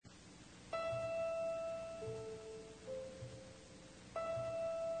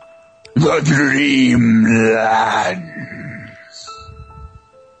The Dreamlands.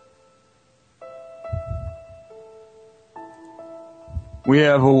 We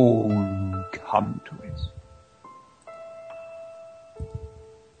have all come to it.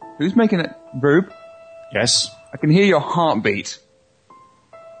 Who's making it? Rube? Yes? I can hear your heartbeat.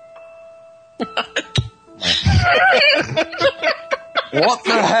 What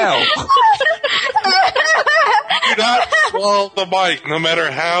the hell? Do not swallow the mic, no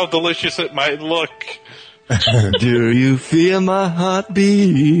matter how delicious it might look. Do you feel my heart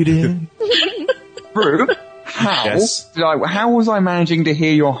beating? Rube, how? Yes? How was I managing to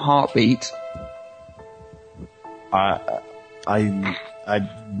hear your heartbeat? I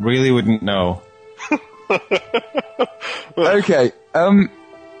really wouldn't know. Okay,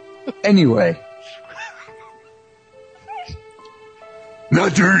 anyway. The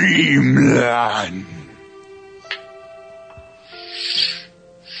Dreamland.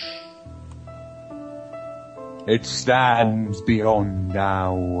 It stands beyond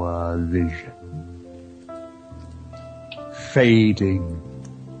our vision. Fading,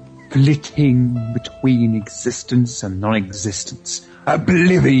 flitting between existence and non-existence,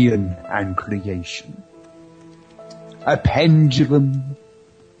 oblivion and creation. A pendulum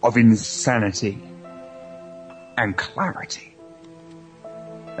of insanity and clarity.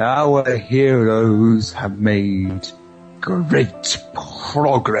 Our heroes have made great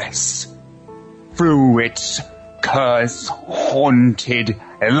progress through its curse-haunted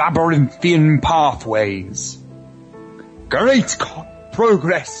labyrinthian pathways. Great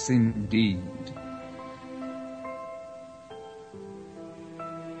progress indeed.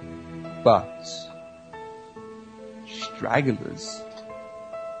 But stragglers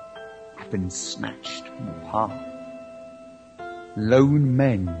have been snatched from the path. Lone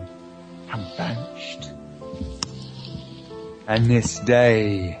men have vanished. And this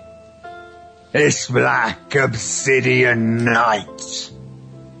day, this black obsidian night,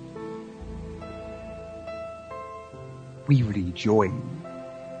 we rejoin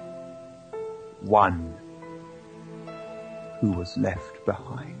one who was left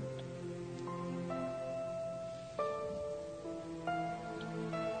behind.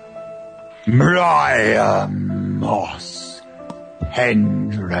 Brian Moss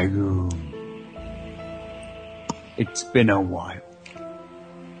Pendragoon. It's been a while.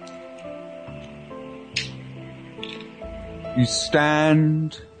 You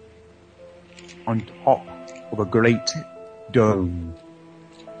stand on top of a great dome.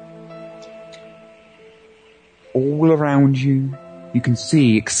 All around you, you can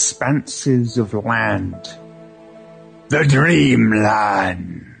see expanses of land. The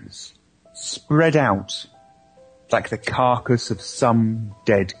Dreamlands, spread out like the carcass of some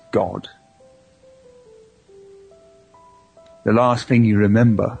dead god. The last thing you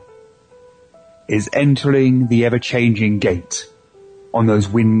remember is entering the ever-changing gate on those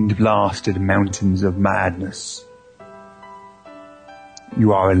wind-blasted mountains of madness.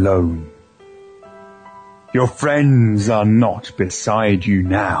 You are alone. Your friends are not beside you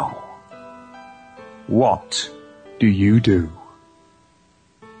now. What do you do?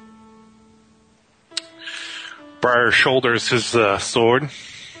 Briar shoulders his sword,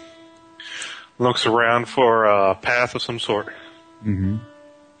 looks around for a path of some sort. Mm-hmm.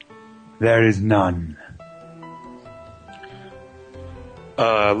 There is none.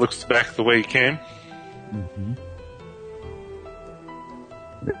 Looks back the way he came. Mm-hmm.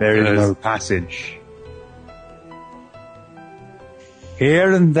 There is no passage.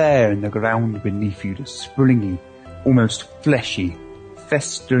 Here and there in the ground beneath you, the springy, almost fleshy,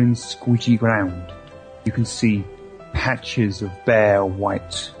 festering, squidgy ground, you can see patches of bare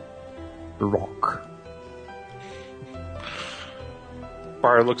white rock.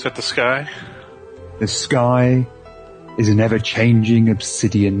 Briar looks at the sky. The sky is an ever-changing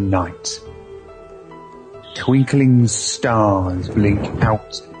obsidian night. Twinkling stars blink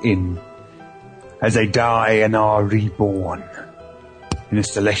out and in as they die and are reborn in a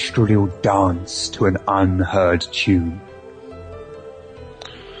celestial dance to an unheard tune.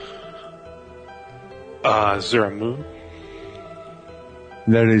 Is there a moon?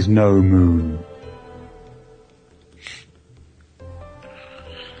 There is no moon.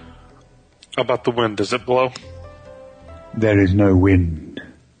 How about the wind? Does it blow? There is no wind.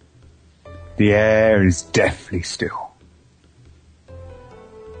 The air is deathly still.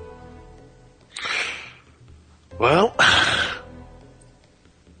 Well,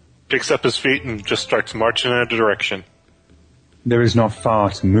 picks up his feet and just starts marching in a direction. There is not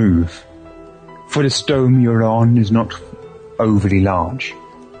far to move, for the stone you're on is not overly large,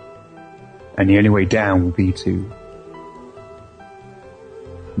 and the only way down will be to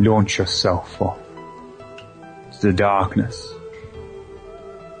launch yourself off to the darkness.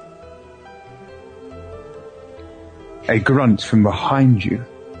 A grunt from behind you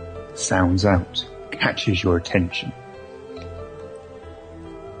sounds out, catches your attention.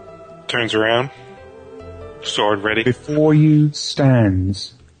 Turns around, sword ready. Before you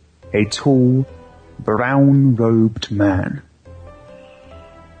stands a tall, brown-robed man.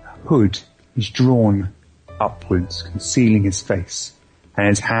 A hood is drawn upwards, concealing his face, and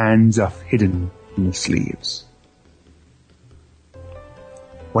his hands are hidden in the sleeves.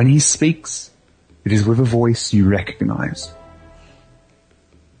 When he speaks, it is with a voice you recognize.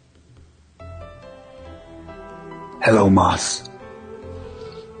 "Hello, Moss,"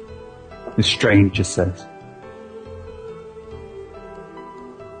 the stranger says.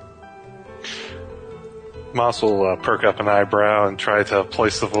 Moss will perk up an eyebrow and try to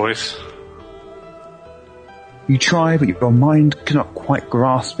place the voice. You try, but your mind cannot quite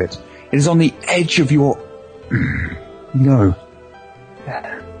grasp it. It is on the edge of your... No.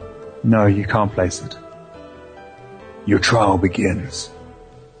 No, you can't place it. Your trial begins.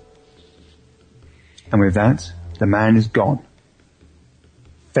 And with that, the man is gone,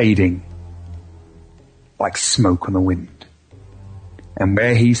 fading like smoke on the wind. And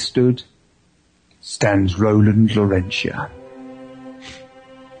where he stood stands Roland Laurentia.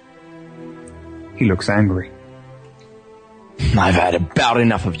 He looks angry. I've had about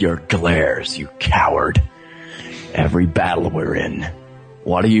enough of your glares, you coward. Every battle we're in,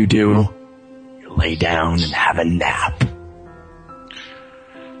 what do? You lay down and have a nap.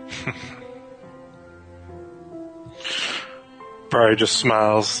 Barry just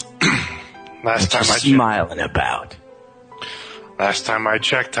smiles. Last time I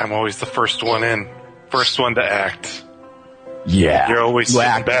checked, I'm always the first one in. First one to act. Yeah, you're always you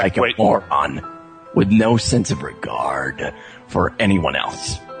sitting act back like a moron with no sense of regard for anyone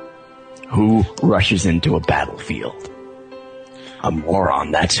else. Who rushes into a battlefield? A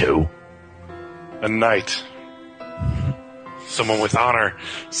moron, that's who. A knight. Someone with honor.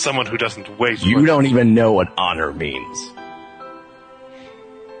 Someone who doesn't wait. You don't even know what honor means.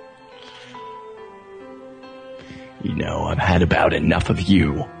 You know, I've had about enough of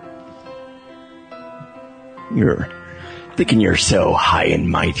you. You're thinking you're so high and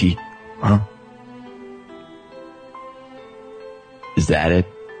mighty, huh? Is that it?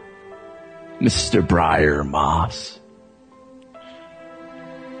 Mr. Briar Moss?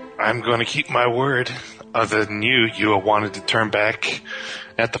 I'm going to keep my word. Other than you wanted to turn back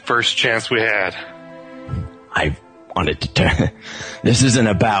at the first chance we had. I wanted to turn... This isn't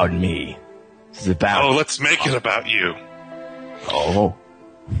about me. This is about... Oh, let's make it about you. Oh.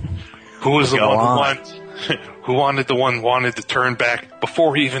 Who was the one who wanted to turn back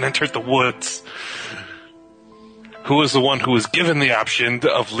before he even entered the woods? Who was the one who was given the option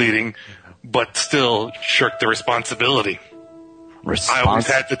of leading, but still shirked the responsibility? I always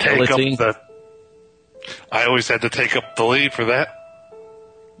had to take up the lead for that.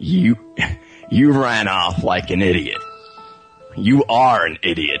 You ran off like an idiot. You are an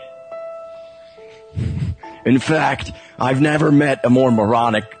idiot. In fact, I've never met a more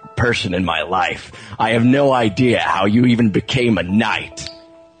moronic person in my life. I have no idea how you even became a knight.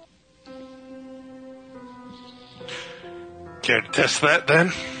 Care to test that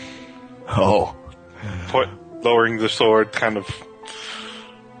then? Oh. Lowering the sword kind of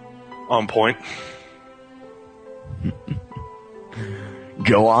on point.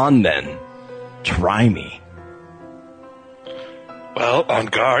 Go on then. Try me. Well, on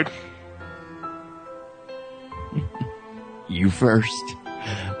guard. You first.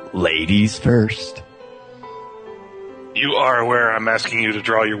 Ladies first. You are aware I'm asking you to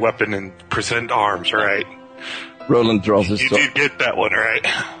draw your weapon and present arms, right? Roland draws his sword. You did get that one, right?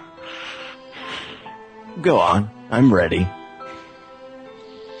 Go on. I'm ready.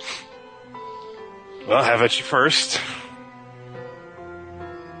 Well, have at you first.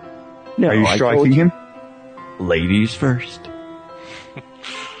 No, are you striking him? Ladies first.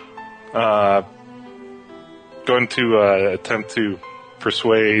 Going to attempt to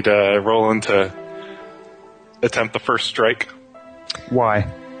persuade Roland to attempt the first strike. Why?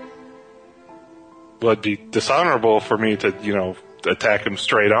 Well, it'd be dishonorable for me to, attack him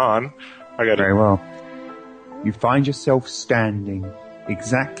straight on. Very well. You find yourself standing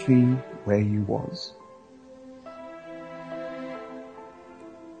exactly where you was.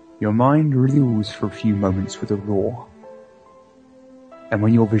 Your mind reels for a few moments with a roar. And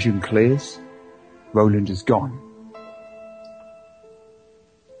when your vision clears, Roland is gone.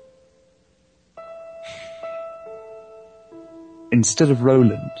 Instead of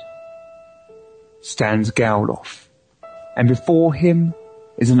Roland stands Gowloff, and before him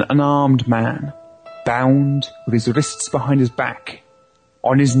is an unarmed man, bound with his wrists behind his back,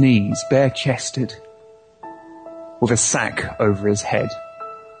 on his knees, bare-chested, with a sack over his head.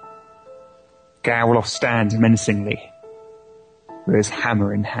 Gowloff stands menacingly, with his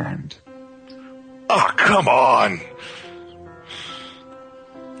hammer in hand. Oh, come on!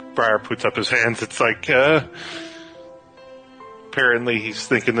 Briar puts up his hands. It's like, apparently he's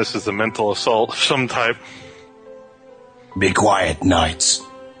thinking this is a mental assault of some type. Be quiet, knights.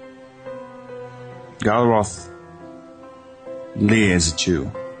 Galroth leers at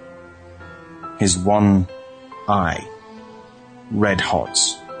you. His one eye red hot.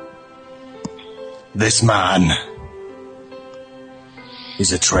 This man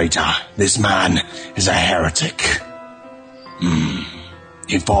is a traitor. This man is a heretic.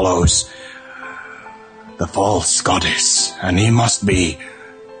 He follows the false goddess, and he must be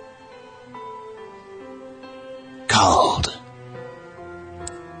culled.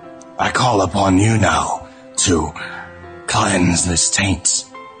 I call upon you now to cleanse this taint.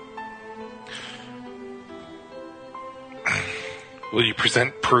 Will you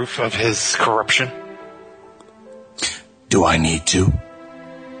present proof of his corruption? Do I need to?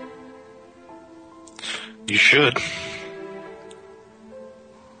 You should.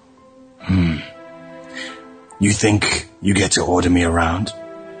 You think you get to order me around?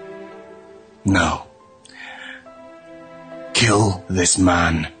 No. Kill this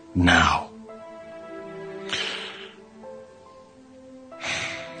man now.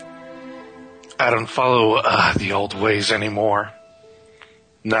 I don't follow the old ways anymore.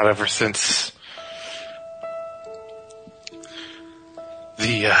 Not ever since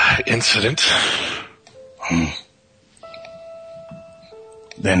the incident.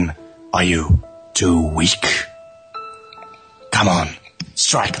 Then are you too weak? Come on,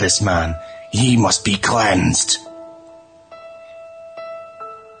 strike this man. He must be cleansed.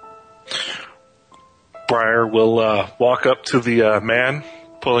 Briar will walk up to the man,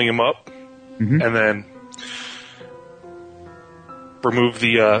 pulling him up, and then remove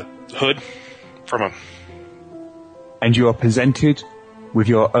the hood from him. And you are presented with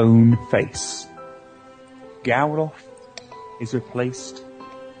your own face. Gowloff is replaced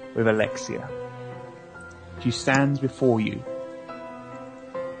with Alexia. She stands before you,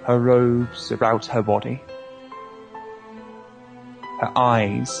 her robes about her body. Her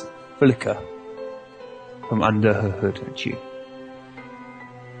eyes flicker from under her hood at you.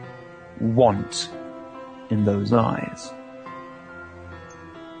 Want in those eyes.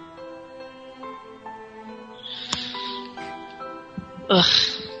 Ugh.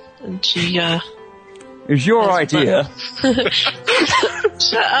 And she, It was your idea.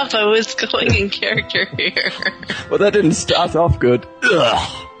 Shut up, I was going in character here. Well, that didn't start off good.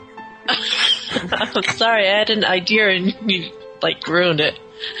 Ugh. I'm sorry, I had an idea and you, ruined it.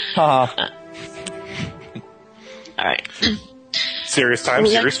 Ha. Alright. Serious time,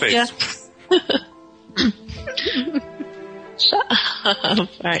 serious face. Yeah. Shut up.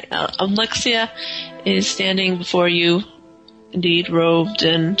 Alright, Alexia is standing before you, indeed robed,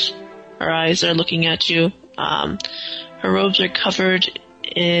 and her eyes are looking at you. Her robes are covered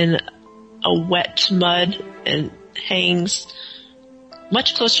in a wet mud and hangs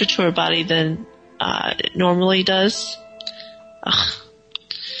much closer to her body than it normally does.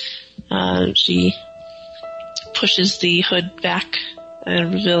 She pushes the hood back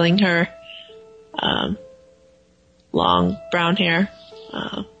and revealing her long brown hair.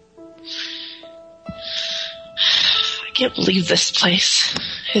 I can't believe this place.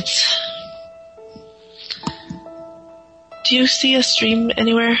 Do you see a stream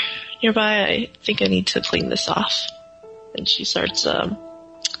anywhere nearby? I think I need to clean this off. And she starts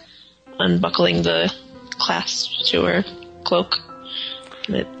unbuckling the clasp to her cloak.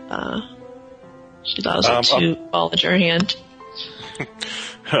 And she allows it to fall into her hand.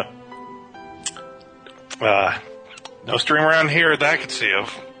 No stream around here that I could see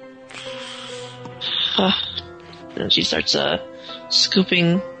of. And she starts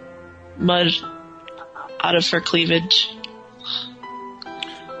scooping mud out of her cleavage.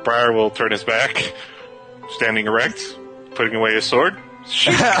 Briar will turn his back, standing erect, putting away his sword.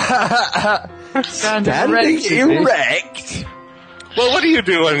 Standing erect? Well, what do you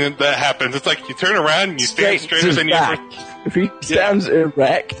do when that happens? It's like you turn around and you stand straight as any back. If he stands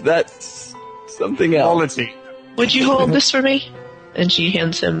erect, that's something else. Quality. Would you hold this for me? And she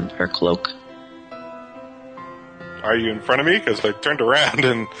hands him her cloak. Are you in front of me? Because I turned around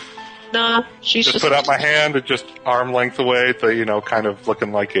and No, she's just put out my hand and just arm length away to, kind of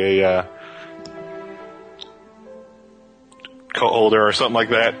looking like a coat holder or something like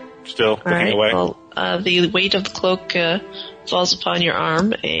that. Still looking away. Well, the weight of the cloak falls upon your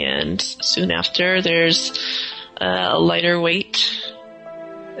arm, and soon after there's a lighter weight,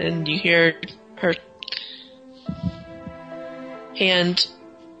 and you hear her hand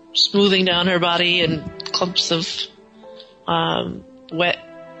smoothing down her body, and clumps of wet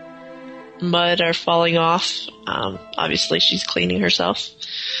mud are falling off. Obviously she's cleaning herself.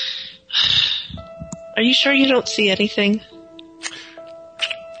 Are you sure you don't see anything?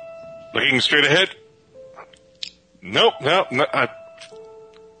 Looking straight ahead? Nope, no, I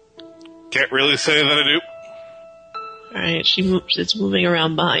can't really say that I do. Alright, it's moving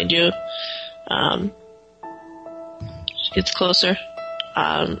around behind you. She gets closer,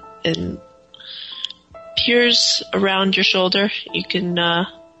 and peers around your shoulder. You can,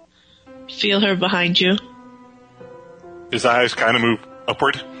 feel her behind you. His eyes kind of move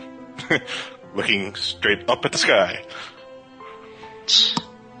upward, looking straight up at the sky.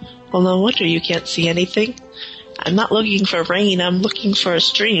 Well, no wonder you can't see anything. I'm not looking for rain, I'm looking for a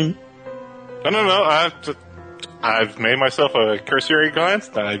stream. No, I've made myself a cursory glance.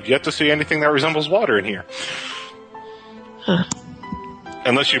 I've yet to see anything that resembles water in here. Huh.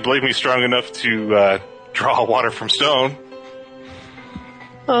 Unless you believe me strong enough to draw water from stone.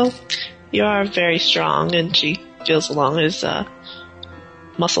 Well, you are very strong, and she feels along his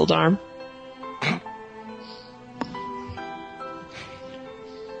muscled arm.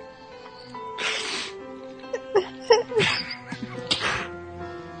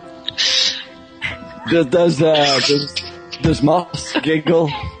 Does Moss giggle?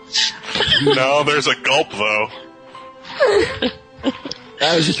 No, there's a gulp, though.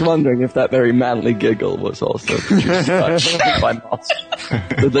 I was just wondering if that very manly giggle was also produced by Moss.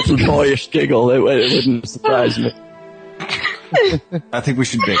 The little boyish giggle, it wouldn't surprise me. I think we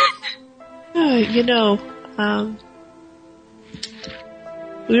should be. We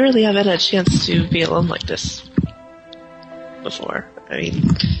really haven't had a chance to be alone like this before. I mean,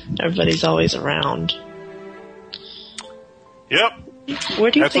 everybody's always around. Yep.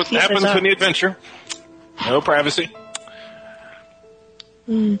 Where do you That's think what you happens guys are? when you adventure. No privacy.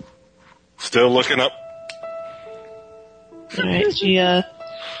 Still looking up. Alright,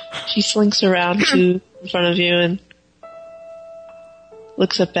 she slinks around to in front of you and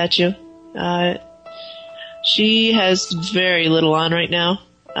looks up at you. She has very little on right now,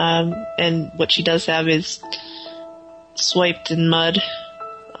 and what she does have is swiped in mud.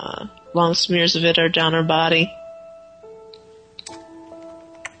 Long smears of it are down her body.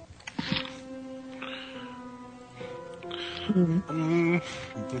 Do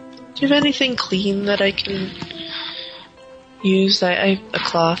you have anything clean that I can use? I have a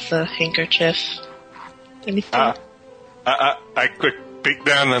cloth, a handkerchief, anything? I quick peek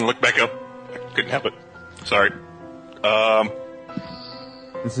down and look back up. I couldn't help it. Sorry. The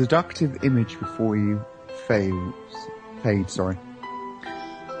seductive image before you fade.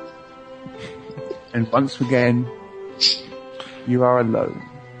 And once again, you are alone.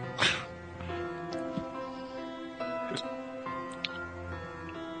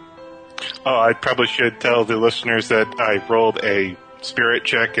 Oh, I probably should tell the listeners that I rolled a spirit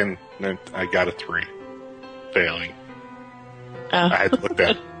check and then I got a 3. Failing. Oh. I had to look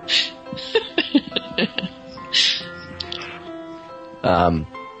that.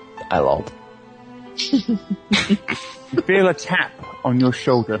 I lolled. You feel a tap on your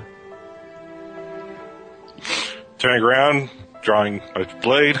shoulder. Turning around, drawing a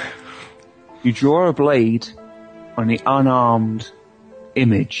blade. You draw a blade on the unarmed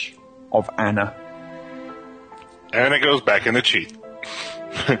image of Anna. And it goes back in the cheat.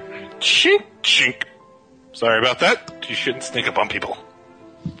 Chink, chink. Sorry about that. You shouldn't sneak up on people.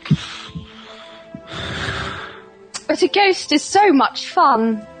 But a ghost is so much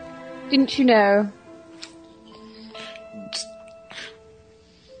fun. Didn't you know?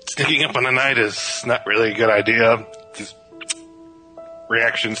 Sneaking up on a night is not really a good idea. Just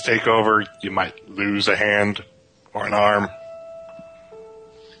reactions take over. You might lose a hand or an arm.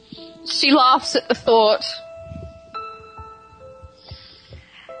 She laughs at the thought.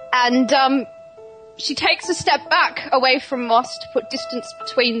 And, she takes a step back away from Moss to put distance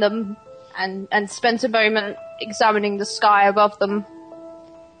between them and spends a moment examining the sky above them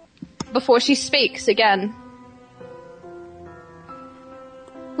before she speaks again.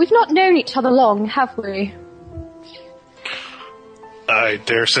 We've not known each other long, have we? I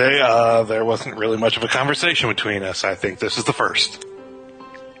dare say there wasn't really much of a conversation between us. I think this is the first.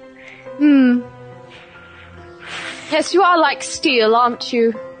 Yes, you are like steel, aren't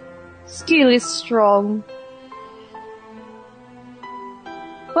you? Steel is strong.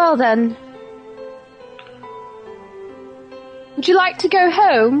 Well then. Would you like to go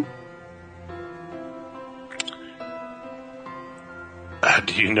home?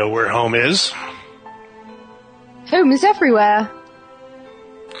 Do you know where home is? Home is everywhere.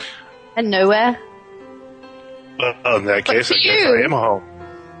 And nowhere. Well, in that case, I guess you? I am home.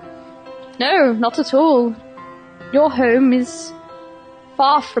 No, not at all. Your home is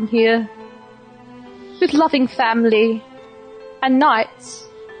far from here. With loving family and knights.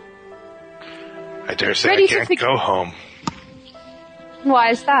 I dare say Ready I to can't go home.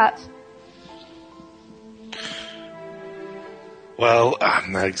 Why is that? Well,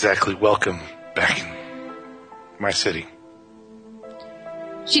 I'm not exactly welcome back in my city.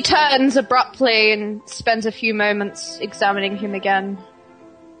 She turns abruptly and spends a few moments examining him again.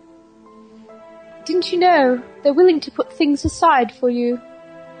 Didn't you know they're willing to put things aside for you?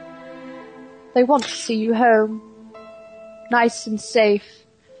 They want to see you home. Nice and safe.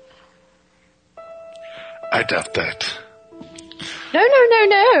 I doubt that.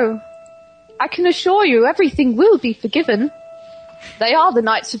 No. I can assure you everything will be forgiven. They are the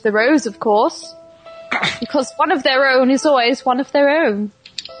Knights of the Rose, of course. Because one of their own is always one of their own.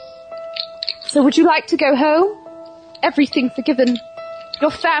 So would you like to go home? Everything forgiven.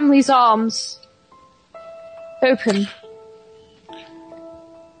 Your family's arms open.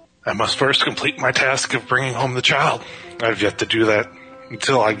 I must first complete my task of bringing home the child. I've yet to do that.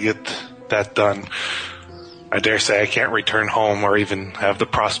 Until I get that done, I dare say I can't return home or even have the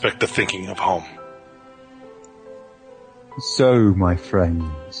prospect of thinking of home. So, my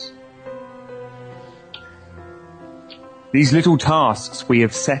friends, these little tasks we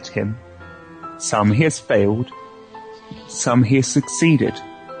have set him, some he has failed, some he has succeeded.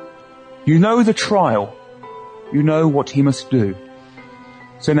 You know the trial. You know what he must do.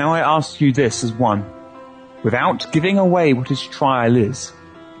 So now I ask you this as one, without giving away what his trial is.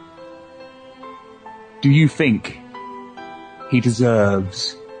 Do you think he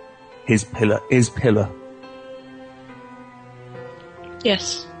deserves his pillar?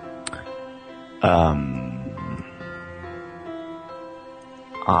 Yes.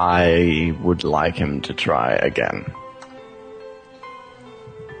 I would like him to try again.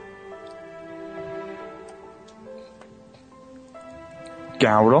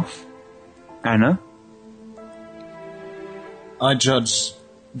 Gowroff? Anna? I judge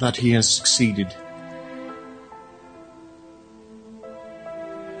that he has succeeded.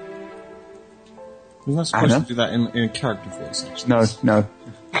 We're not supposed Anna? to do that in a character voice, actually. No.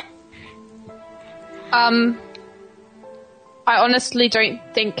 I honestly don't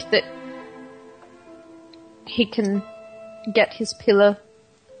think that he can get his pillar.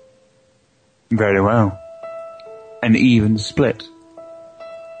 Very well. An even split.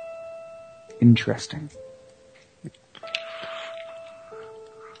 Interesting.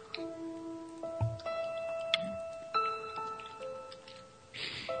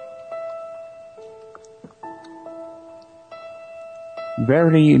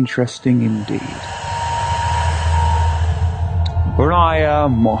 Very interesting indeed. Briar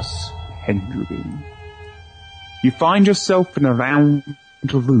Moss Pendragoon. You find yourself in a round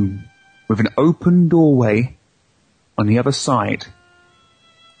room with an open doorway on the other side.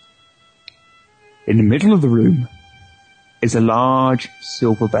 In the middle of the room is a large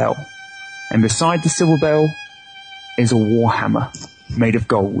silver bell, and beside the silver bell is a warhammer made of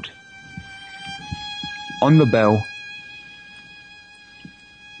gold. On the bell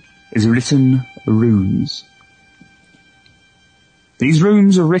is written runes. These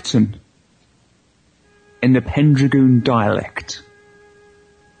runes are written in the Pendragoon dialect,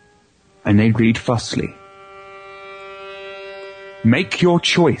 and they read thusly. Make your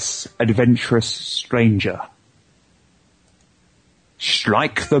choice, adventurous stranger.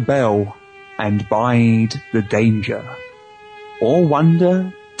 Strike the bell and bide the danger, or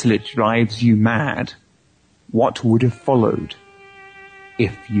wonder till it drives you mad what would have followed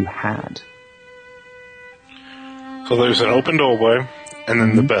if you had. So there's an open doorway, and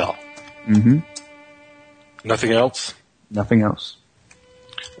then the bell. Mm-hmm. Nothing else? Nothing else.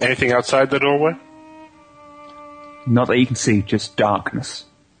 Anything outside the doorway? Not that you can see, just darkness.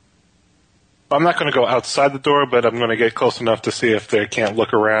 I'm not going to go outside the door, but I'm going to get close enough to see if they can't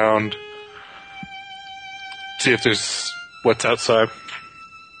look around. See if there's what's outside.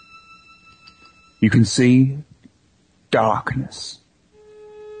 You can see darkness.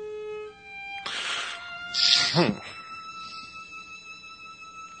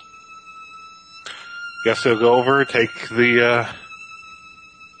 Guess he'll go over, take the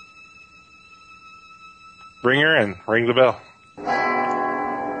ringer, and ring the bell.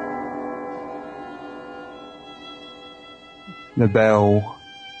 The bell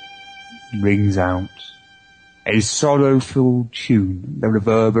rings out, a sorrowful tune that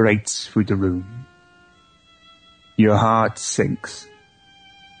reverberates through the room. Your heart sinks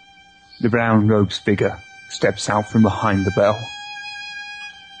The brown-robed figure steps out from behind the bell.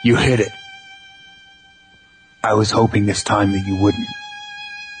 You hit it. I was hoping this time that you wouldn't.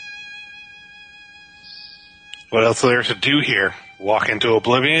 What else is there to do here? Walk into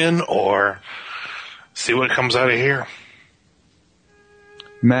oblivion or see what comes out of here?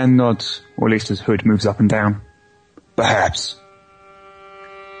 Man nods, or at least his hood moves up and down. Perhaps.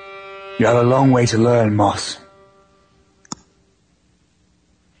 You have a long way to learn, Moss.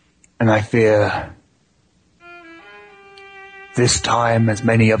 And I fear this time, as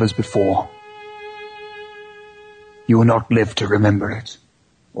many others before, you will not live to remember it,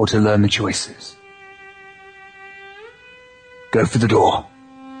 or to learn the choices. Go for the door.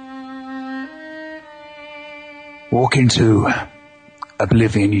 Walk into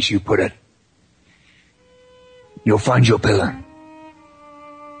oblivion, as you put it. You'll find your pillar.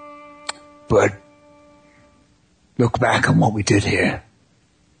 But look back on what we did here.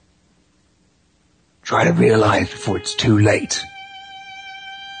 Try to realize before it's too late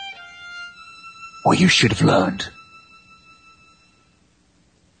what you should have learned.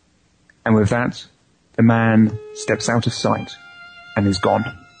 And with that, the man steps out of sight and is gone.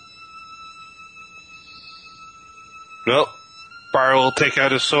 Well, Bar will take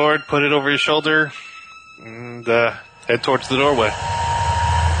out his sword, put it over his shoulder, and head towards the doorway.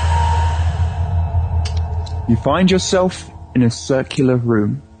 You find yourself in a circular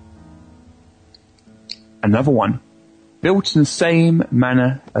room. Another one, built in the same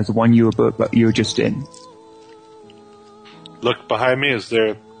manner as the one you were just in. Look behind me. Is there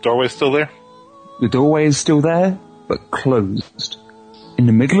a doorway still there? The doorway is still there, but closed. In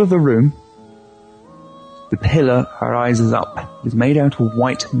the middle of the room, the pillar rises up. It is made out of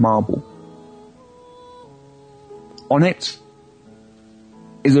white marble. On it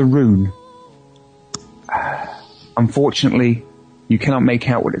is a rune. Unfortunately, you cannot make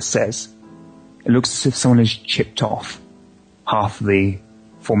out what it says. It looks as if someone has chipped off half the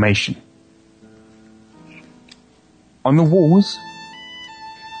formation. On the walls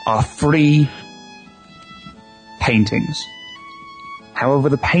are 3 paintings. However,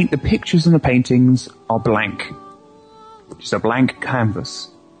 the pictures in the paintings are blank. Just a blank canvas.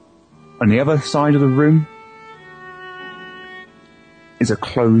 On the other side of the room is a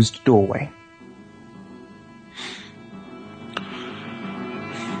closed doorway.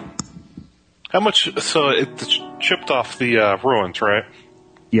 How much? So it's chipped off the ruins, right?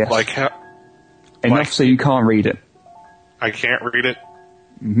 Yes. Like how? Enough like, so you can't read it. I can't read it.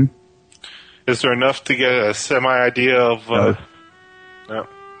 Mm-hmm. Is there enough to get a semi-idea of? No. No.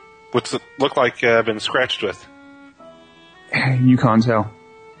 What's it look like? Been scratched with? You can't tell.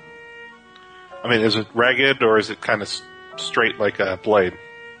 I mean, is it ragged or is it kind of straight like a blade?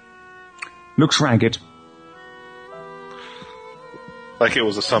 Looks ragged. Like it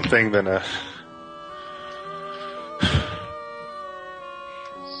was a something than a.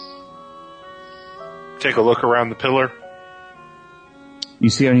 Take a look around the pillar. You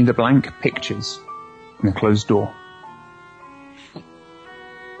see only the blank pictures and a closed door.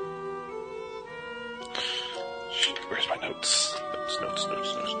 Shit, where's my notes? Notes.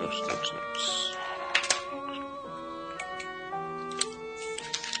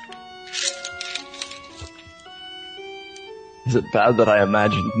 Is it bad that I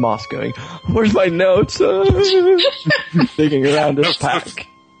imagined Moss going, where's my notes? Digging around his pack.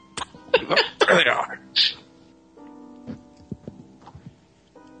 There they are.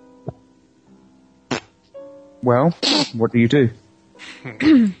 Well, what do you do?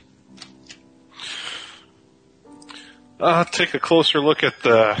 Take a closer look at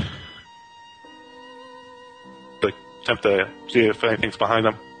the attempt to see if anything's behind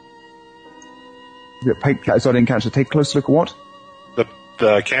them. So I didn't catch it. Take a close look at what?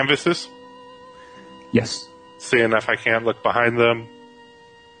 The canvases. Yes. Seeing if I can't look behind them.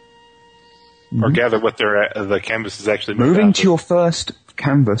 Or gather what the canvas is actually moving. Moving to your first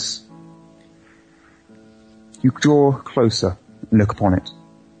canvas, you draw closer and look upon it.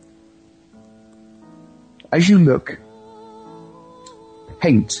 As you look,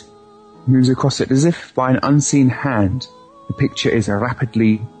 paint moves across it as if by an unseen hand. The picture is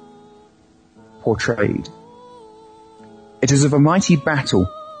rapidly portrayed. It is of a mighty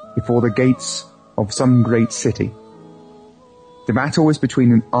battle before the gates of some great city. The battle is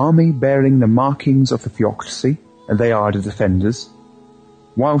between an army bearing the markings of the theocracy, and they are the defenders,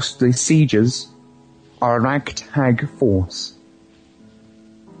 whilst the siegers are a ragtag force.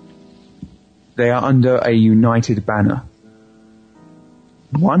 They are under a united banner.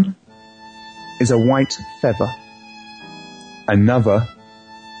 One is a white feather. Another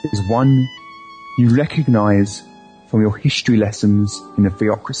is one you recognize from your history lessons in the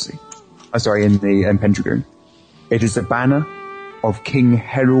theocracy. in the pentagon. It is a banner of King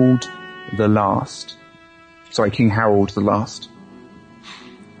Harold the Last. King Harold the Last.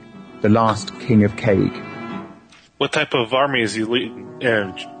 The last king of Caig. What type of army is he leading?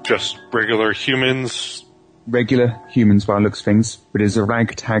 Just regular humans? Regular humans by the looks of things, but it is a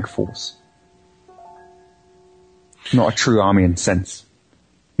ragtag force. Not a true army in sense.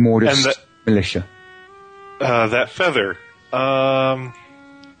 More just militia. That feather.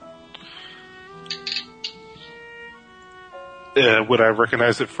 Would I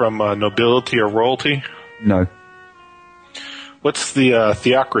recognize it from nobility or royalty? No. What's the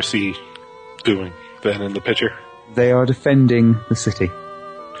theocracy doing then in the picture? They are defending the city.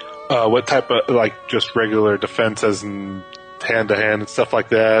 What type of, just regular defense as in hand-to-hand and stuff like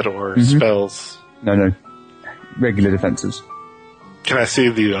that, or spells? No. Regular defenses. Can I see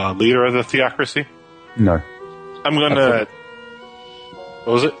the leader of the theocracy? No. I'm gonna...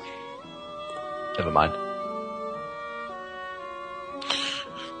 What was it? Never mind.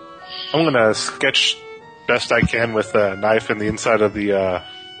 I'm gonna sketch best I can with a knife in the inside of the,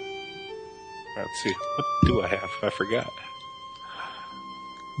 let's see. What do I have? I forgot.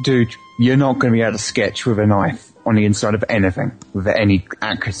 Dude, you're not going to be able to sketch with a knife on the inside of anything with any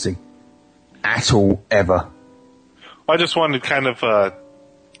accuracy. At all, ever. I just wanted kind of a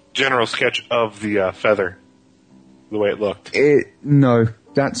general sketch of the feather. The way it looked. No,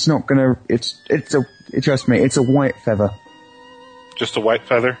 that's not going to... Trust me, it's a white feather. Just a white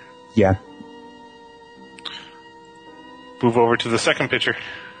feather? Yeah. Move over to the second picture.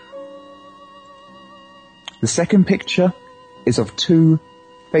 The second picture is of two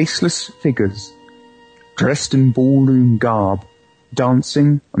faceless figures, dressed in ballroom garb,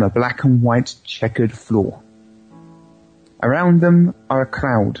 dancing on a black and white checkered floor. Around them are a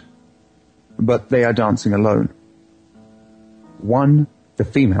crowd, but they are dancing alone. One, the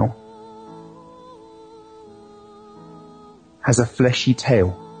female, has a fleshy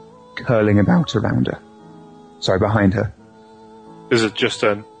tail curling about around her. Behind her. Is it just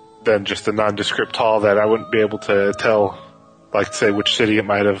a nondescript hall that I wouldn't be able to tell, say which city it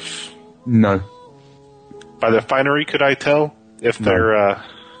might have? No. By the finery, could I tell if they're,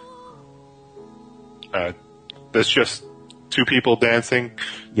 there's just two people dancing?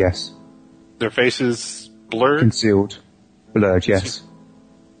 Yes. Their faces blurred? Concealed. Blurred, yes.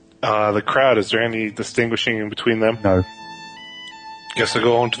 The crowd, is there any distinguishing in between them? No. Guess I'll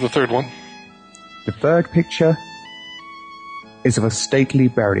go on to the third one. The third picture is of a stately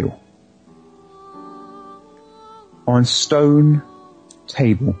burial. On a stone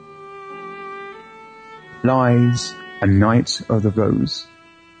table lies a Knight of the Rose.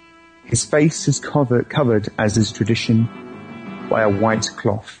 His face is covered, as is tradition, by a white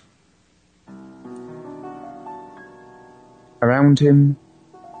cloth. Around him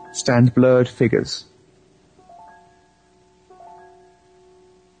stand blurred figures.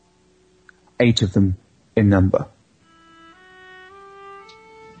 8 of them in number.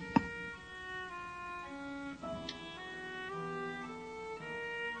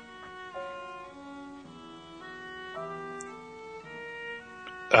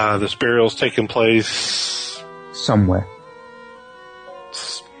 This burial's taking place somewhere.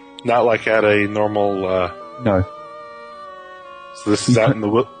 It's not like at a normal. No. So this is out in the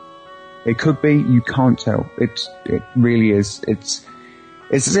wood. It could be. You can't tell. It really is. It's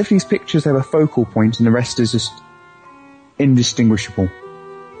as if these pictures have a focal point and the rest is just indistinguishable.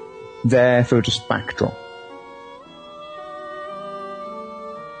 There for just backdrop.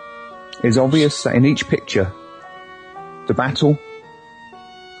 It's obvious that in each picture, the battle,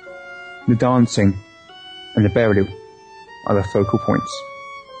 the dancing, and the burial are the focal points.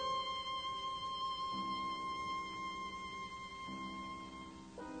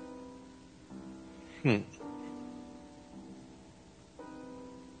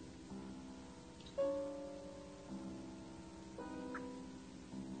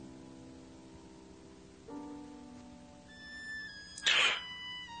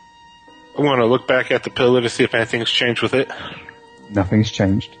 I'm going to look back at the pillar to see if anything's changed with it. Nothing's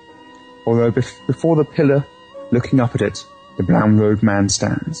changed. Although before the pillar, looking up at it, the brown-robed man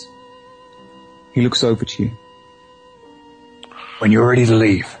stands. He looks over to you. When you're ready to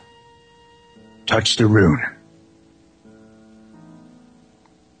leave, touch the rune.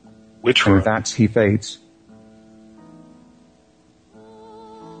 Which and rune? with that, he fades.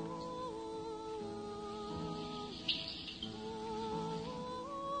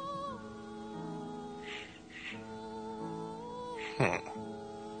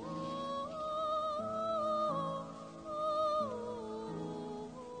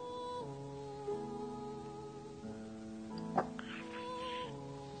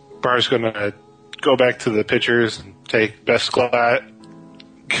 Bar's going to go back to the pictures and take his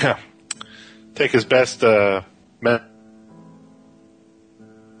best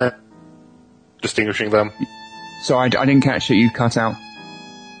distinguishing them. So I didn't catch it. You cut out.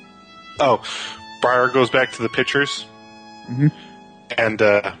 Oh, Briar goes back to the pictures and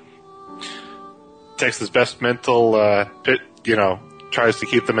takes his best mental tries to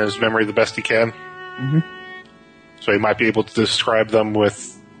keep them in his memory the best he can. So he might be able to describe them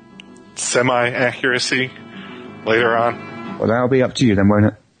with semi-accuracy later on. Well, that'll be up to you then, won't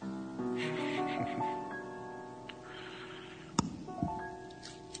it?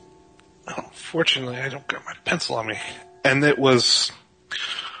 Unfortunately, I don't got my pencil on me. And it was...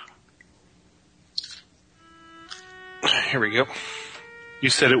 Here we go. You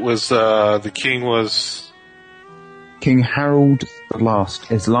said it was, the king was... King Harold the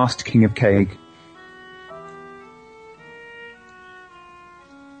Last is last king of Caig.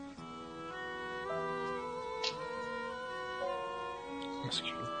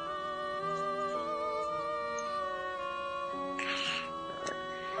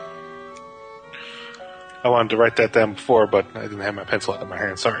 I wanted to write that down before, but I didn't have my pencil in my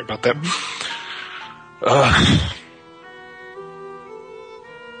hand. Sorry about that.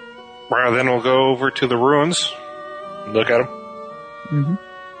 Well, then we'll go over to the ruins and look at them.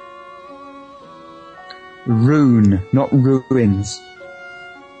 Rune, not ruins.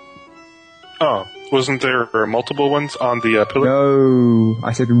 Oh, wasn't there multiple ones on the pillar? No,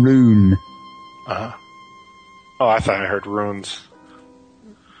 I said rune. Oh, I thought I heard runes.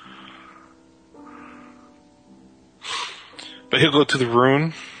 But he'll go to the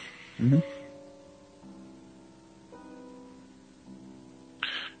rune.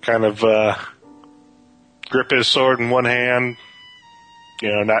 Kind of grip his sword in one hand,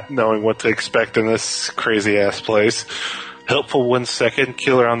 not knowing what to expect in this crazy-ass place. Helpful 1 second,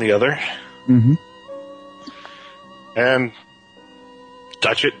 killer on the other. And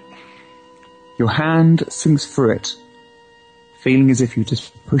touch it. Your hand sinks through it, feeling as if you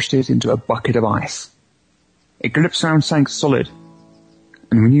just pushed it into a bucket of ice. It grips around something solid,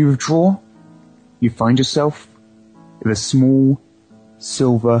 and when you withdraw, you find yourself with a small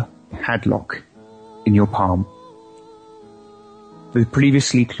silver padlock in your palm. The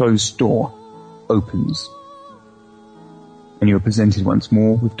previously closed door opens, and you are presented once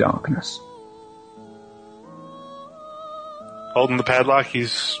more with darkness. Holding the padlock,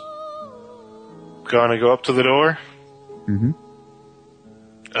 he's going to go up to the door.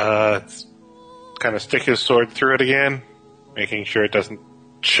 Kind of stick his sword through it again, making sure it doesn't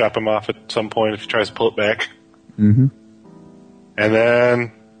chop him off at some point if he tries to pull it back. And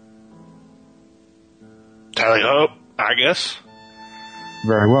then tally ho, I guess.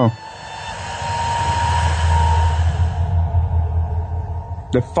 Very well.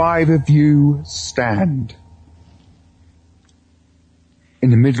 The 5 of you stand in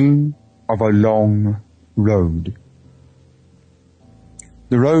the middle of a long road.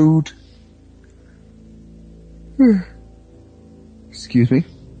 The road... Excuse me.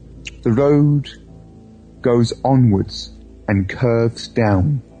 The road goes onwards and curves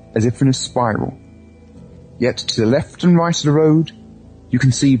down as if in a spiral. Yet to the left and right of the road, you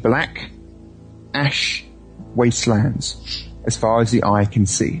can see black, ash wastelands as far as the eye can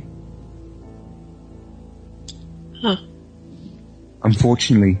see.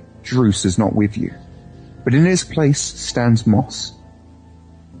 Unfortunately, Druce is not with you, but in his place stands Moss.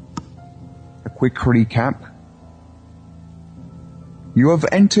 A quick recap. You have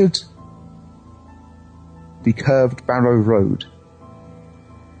entered the curved Barrow Road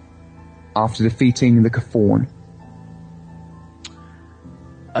after defeating the Cathorn.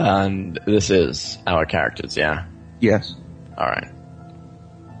 And this is our characters, yeah? Yes. Alright.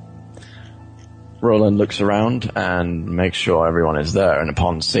 Roland looks around and makes sure everyone is there, and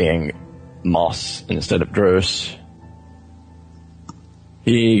upon seeing Moss instead of Druce,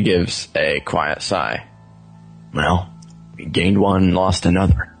 he gives a quiet sigh. Well, we gained one, lost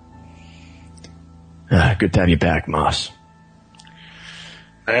another. Good to have you back, Moss.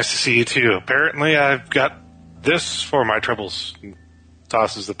 Nice to see you too. Apparently I've got this for my troubles.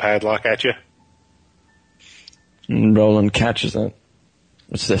 Tosses the padlock at you. And Roland catches it.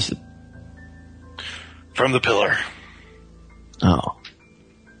 What's this? From the pillar. Oh.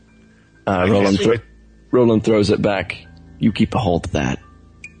 Roland throws it back. You keep a hold of that.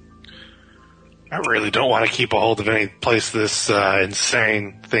 I really don't want to keep a hold of any place this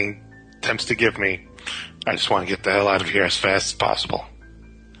insane thing attempts to give me. I just want to get the hell out of here as fast as possible.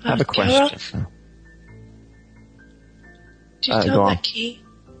 I have a question. Did you tell that key?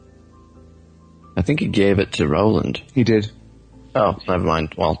 I think he gave it to Roland. He did. Oh, never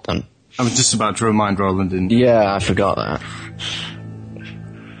mind. Well, then. I was just about to remind Roland. Yeah, I forgot that.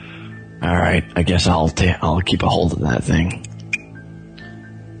 Alright, I guess I'll keep a hold of that thing.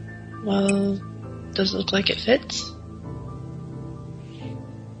 Well, does it look like it fits?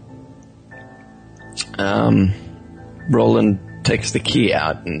 Roland takes the key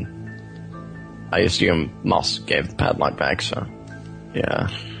out, and I assume Moss gave the padlock back, so, yeah.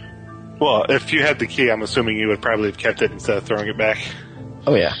 Well, if you had the key, I'm assuming you would probably have kept it instead of throwing it back.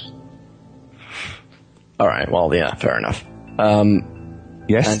 Oh, yeah. Alright, well, yeah, fair enough.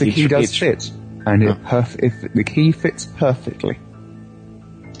 Yes, the key does fit. And if the key fits perfectly.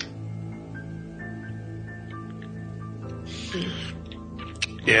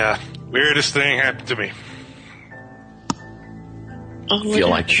 Yeah, weirdest thing happened to me. Feel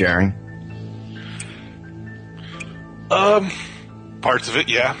like sharing? Parts of it,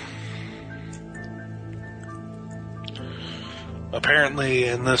 yeah. Apparently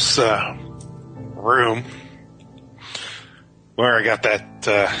in this, room where I got that,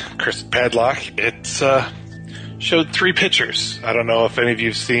 cursed padlock, it, showed 3 pictures. I don't know if any of you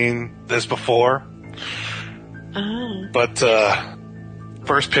have seen this before. Oh. But,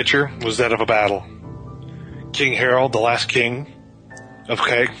 first picture was that of a battle. King Harold, the last king of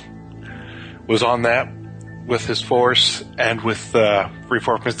Keg, was on that with his force and with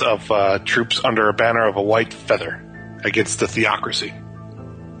reinforcements of troops under a banner of a white feather against the theocracy.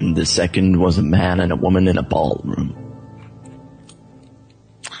 The second was a man and a woman in a ballroom.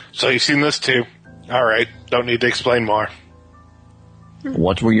 So you've seen this too. Alright, don't need to explain more.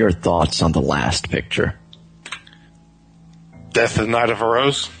 What were your thoughts on the last picture? Death of the Knight of a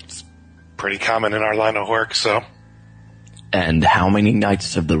Rose. It's pretty common in our line of work, so. And how many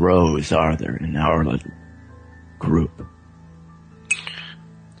Knights of the Rose are there in our little group?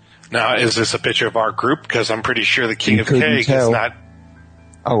 Now, is this a picture of our group? Because I'm pretty sure the King of Keg is not...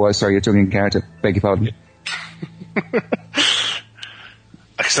 Oh, sorry, you're talking in character. Beg your pardon.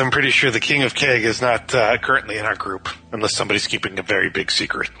 Because I'm pretty sure the King of Keg is not currently in our group, unless somebody's keeping a very big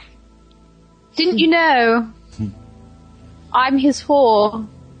secret. Didn't you know? I'm his whore.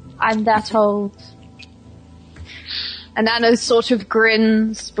 I'm that old. And Anna sort of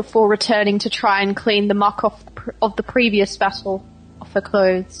grins before returning to try and clean the muck off of the previous battle off her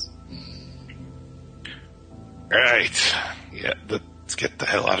clothes. Right. Yeah, let's get the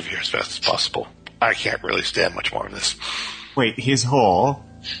hell out of here as fast as possible. I can't really stand much more of this. Wait, his whore?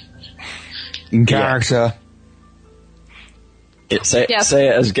 In character. Say it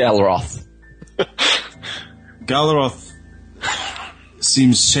as Galroth. Galroth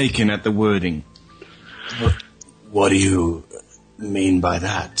seems shaken at the wording. What do you mean by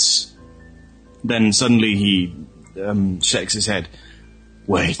that? Then suddenly he shakes his head.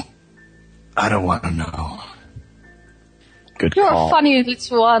 Wait, I don't want to know. Good You're call. a funny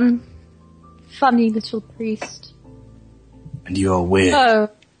little one. Funny little priest. And you're weird. Oh.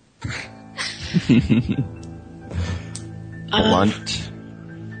 Blunt.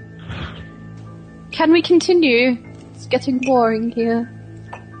 Can we continue? It's getting boring here.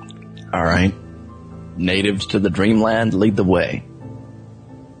 Alright. Natives to the dreamland, lead the way.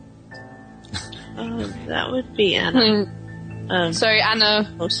 That would be Anna. So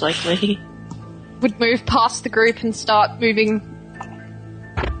Anna Most likely. would move past the group and start moving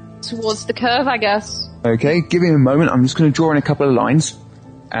towards the curve, I guess. Okay, give me a moment. I'm just going to draw in a couple of lines.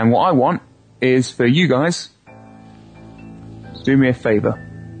 And what I want is for you guys to do me a favor.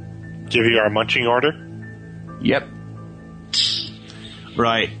 Give you our munching order? Yep.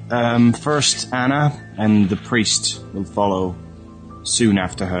 Right, first Anna, and the priest will follow soon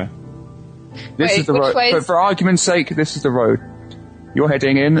after her. This Wait, is the which road. way But is- for argument's sake, this is the road. You're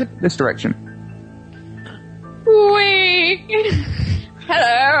heading in this direction. Wee!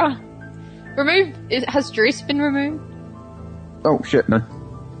 Hello! Has Druce been removed? Oh shit, no.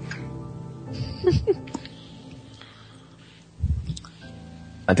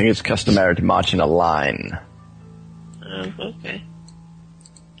 I think it's customary to march in a line. Okay.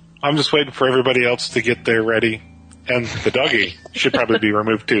 I'm just waiting for everybody else to get there ready. And the doggy should probably be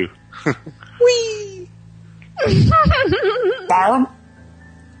removed too. Wee! Probably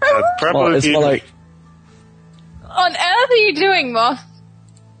It's be, more like, On earth are you doing, Moss?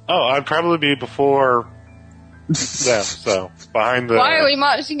 I'd probably be before them, so behind the... Why are we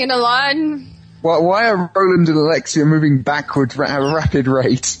marching in a line? Why are Roland and Alexia moving backwards at a rapid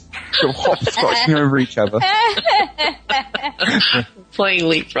rate? Sort of hopscotching over each other. Playing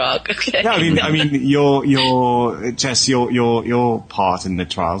leapfrog. Okay. Yeah, I mean, your Jess, your part in the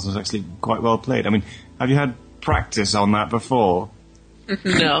trials was actually quite well played. I mean, have you had practice on that before?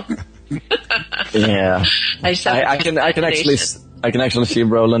 No. Yeah. I can actually see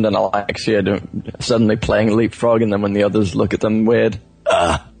Roland and Alexia suddenly playing leapfrog, and then when the others look at them weird,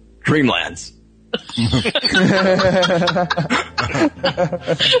 Dreamlands.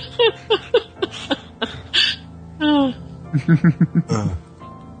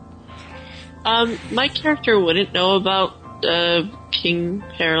 My character wouldn't know about King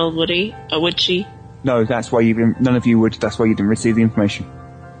Harold, would he? Would she? No, that's why none of you would. That's why you didn't receive the information.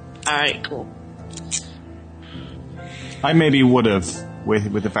 Alright, cool. I maybe would have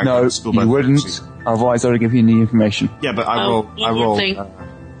with the fact that school you wouldn't. Otherwise, I would have given you the information. Yeah, but I roll.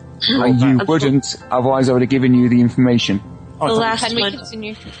 You wouldn't. Otherwise, I would have given you the information. The last Can we one.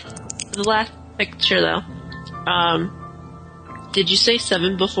 continue? The last picture, though. Did you say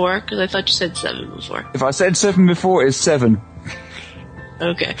 7 before? Because I thought you said 7 before. If I said 7 before, it's 7.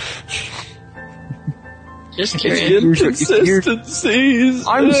 Okay. Just curious. Inconsistencies.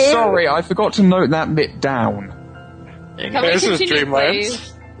 I'm sorry, I forgot to note that bit down. Can we This is continue, Dreamlands.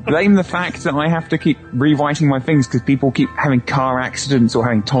 please? Blame the fact that I have to keep rewriting my things because people keep having car accidents or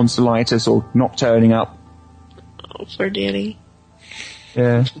having tonsillitis or not turning up. Oh, for Danny.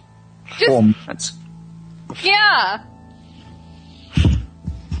 Yeah. That's Yeah.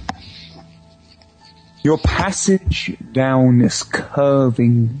 your passage down this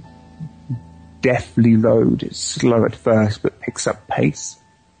curving, deathly road is slow at first but picks up pace.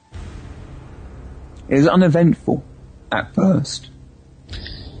 It is uneventful at first.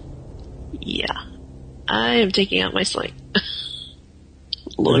 Yeah. I am taking out my sling.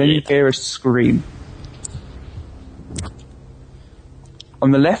 But then you hear a scream. On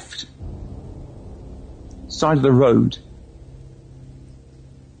the left side of the road,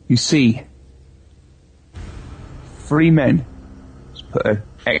 you see 3 men, just put an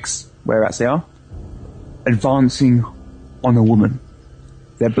X whereabouts they are, advancing on a woman.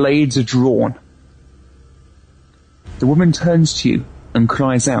 Their blades are drawn. The woman turns to you and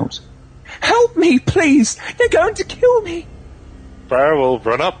cries out, "Help me, please! They're going to kill me!" Briar will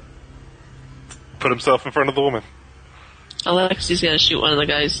run up, put himself in front of the woman. Alexi's gonna shoot one of the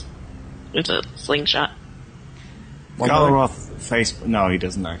guys with a slingshot. Galroth face. No, he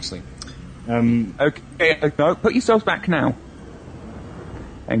doesn't actually. Okay, no, put yourselves back now.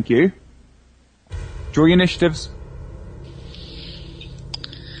 Thank you. Draw your initiatives.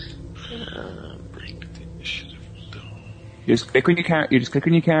 You just click on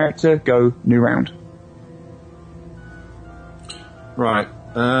your character, go, new round. Right.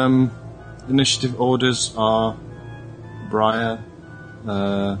 Initiative orders are Briar,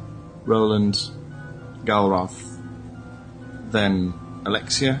 Roland, Galroth, then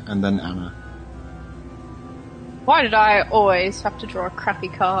Alexia, and then Anna. Why did I always have to draw a crappy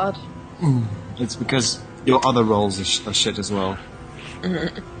card? It's because your other rolls are shit as well.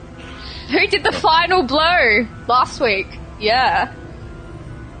 Who did the final blow last week? Yeah.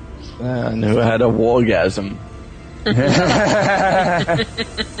 And who had a wargasm.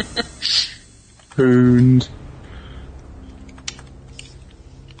 Pooned.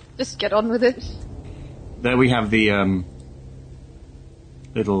 Just get on with it. There we have the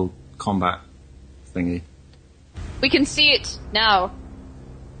little combat thingy. We can see it now.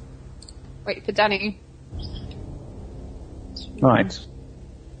 Wait for Danny. Right.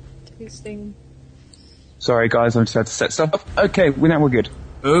 Tasting. Sorry guys, I just had to set stuff up. Okay, now we're good.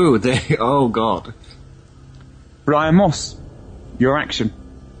 Oh god. Brian Moss, your action.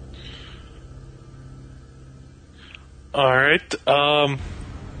 Alright, the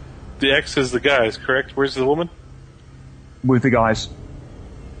X is the guys, correct? Where's the woman? With the guys.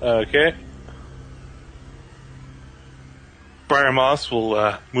 Okay. Briar Moss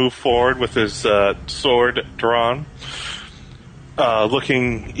will move forward with his sword drawn.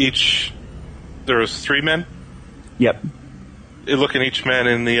 Looking each... There was 3 men? Yep. Looking each man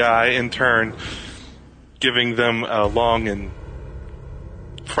in the eye in turn, giving them a long and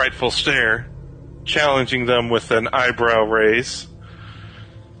frightful stare, challenging them with an eyebrow raise,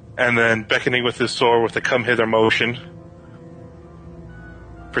 and then beckoning with his sword with a come hither motion,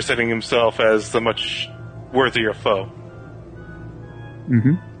 presenting himself as the much worthier foe.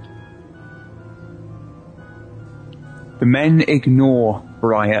 Mm-hmm. The men ignore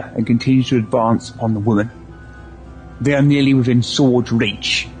Briar and continue to advance upon the woman. They are nearly within sword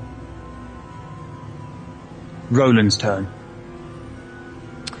reach. Roland's turn.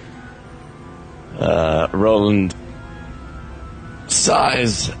 Roland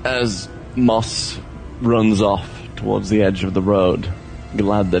sighs as Moss runs off towards the edge of the road,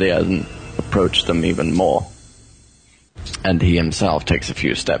 glad that he hasn't approached them even more. And he himself takes a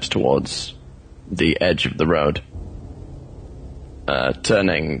few steps towards the edge of the road,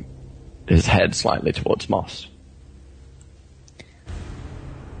 turning his head slightly towards Moss.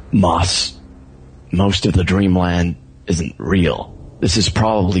 Moss, most of the dreamland isn't real. This is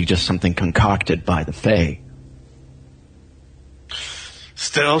probably just something concocted by the Fae.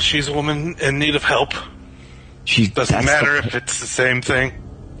 Still, she's a woman in need of help. Doesn't matter if it's the same thing.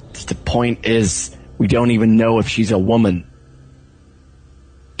 The point is, we don't even know if she's a woman.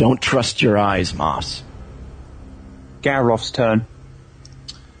 Don't trust your eyes, Moss. Garroth's turn.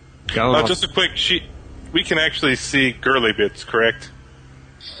 Just a quick, we can actually see girly bits, correct?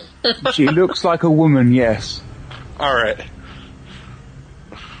 She looks like a woman, yes. Alright.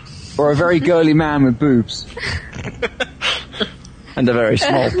 Or a very girly man with boobs. And a very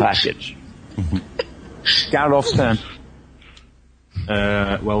small package. Garroth's turn.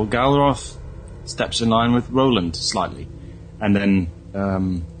 Well, Galroth steps in line with Roland slightly. And then,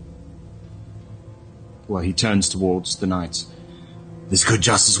 he turns towards the knights. This could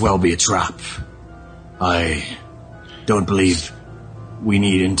just as well be a trap. I don't believe we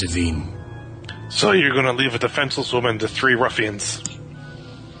need intervene. So you're going to leave a defenseless woman to 3 ruffians?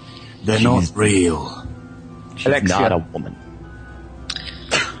 They're not real. She's Alexia. not a woman.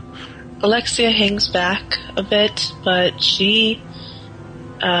 Alexia hangs back a bit, but she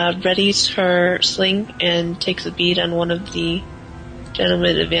readies her sling and takes a bead on one of the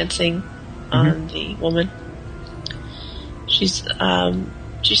gentlemen advancing on the woman. She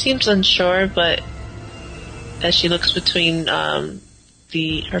seems unsure, but as she looks between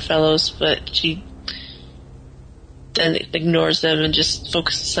her fellows, but she then ignores them and just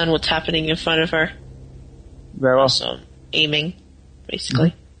focuses on what's happening in front of her. Very well. So aiming,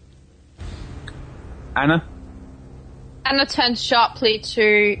 basically. Anna? Anna turns sharply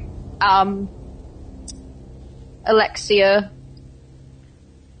to Alexia.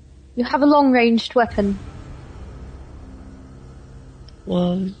 You have a long-ranged weapon.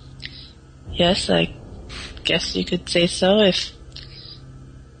 Well, yes, I guess you could say so if...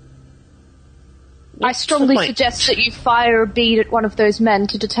 I strongly suggest that you fire a bead at one of those men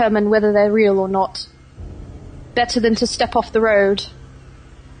to determine whether they're real or not. Better than to step off the road.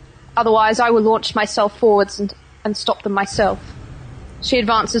 Otherwise, I will launch myself forwards and stop them myself. She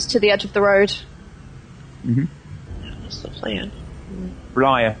advances to the edge of the road. Mm-hmm. What's the plan?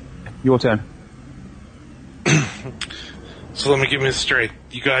 Briar, your turn. So let me get this straight.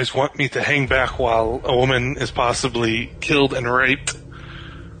 You guys want me to hang back while a woman is possibly killed and raped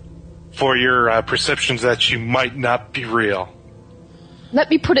for your perceptions that she might not be real? Let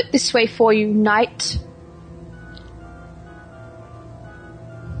me put it this way for you, knight.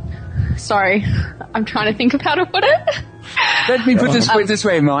 Sorry, I'm trying to think of how to put it. Let me put this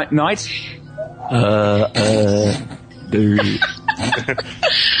way, knight. Well,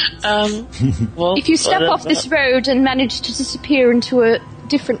 If you step off this road and manage to disappear into a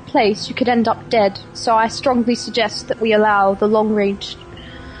different place, you could end up dead. So I strongly suggest that we allow the long-range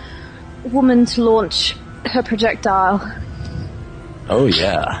woman to launch her projectile. Oh,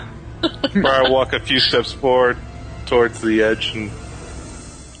 yeah. Or I walk a few steps forward towards the edge and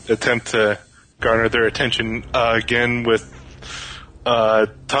attempt to garner their attention again with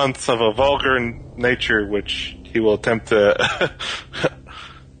taunts of a vulgar nature, which he will attempt to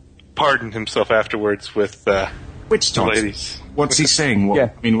pardon himself afterwards with Which the taunts? ladies. What's he saying?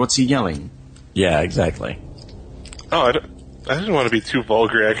 What's he yelling? Yeah, exactly. Oh, I didn't want to be too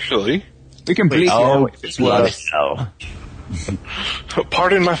vulgar, actually. We can bleep it out if it's worth. Oh.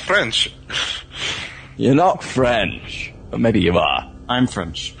 Pardon my French. You're not French. But maybe you are. I'm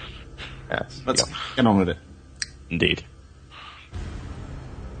French. Yes. Let's get on with it. Indeed.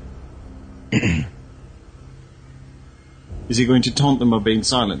 Is he going to taunt them by being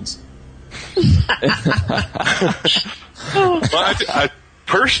silent? Well, I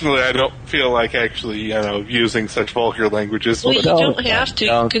personally, I don't feel like actually, using such vulgar languages. Well, you don't have to.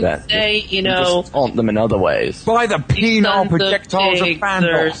 You can say, Just taunt them in other ways. By the penile sons of projectiles of pigs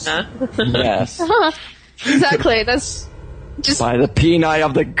Thanos. Yes. Exactly, that's just... By the peni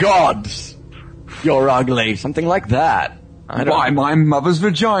of the gods. You're ugly. Something like that. By my mother's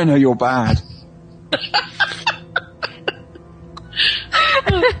vagina, you're bad.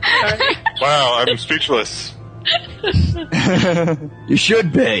 Wow, I'm speechless. You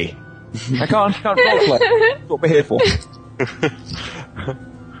should be. I can't roleplay. That's what we're here for.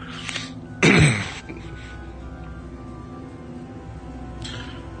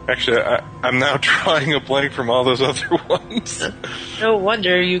 Actually, I'm now drawing a blank from all those other ones. No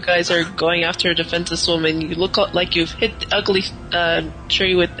wonder you guys are going after a defenseless woman. You look like you've hit the ugly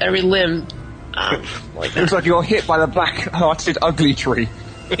tree with every limb. Like Looks like you're hit by the black-hearted ugly tree.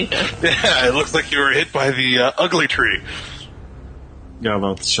 Yeah, it looks like you were hit by the ugly tree.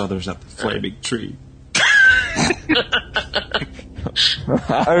 Garloth shudders at the flaming tree.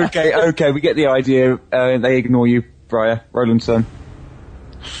 Okay, we get the idea. They ignore you, Briar. Roland's turn.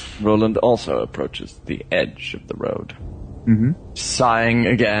 Roland also approaches the edge of the road. Mm-hmm. Sighing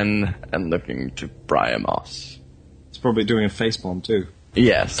again and looking to Briar Moss. It's probably doing a facepalm too.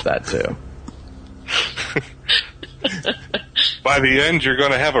 Yes, that too. By the end, you're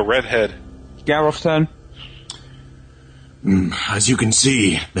going to have a redhead. Garroth's turn. As you can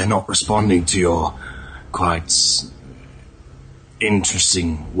see, they're not responding to your quite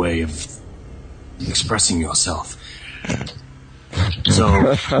interesting way of expressing yourself.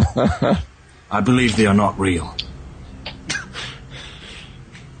 So, I believe they are not real.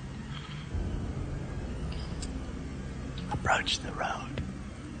 Approach the road.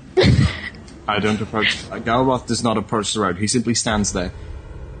 I don't approach... Garloth does not approach the road. He simply stands there.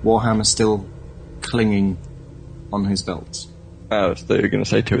 Warhammer still clinging on his belt. Oh, so you're going to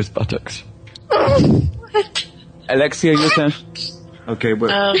say to his buttocks. Alexia, your turn. Okay, we're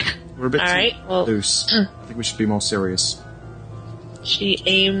a bit alright, well, loose. I think we should be more serious. She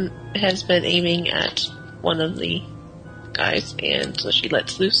has been aiming at one of the guys, and so she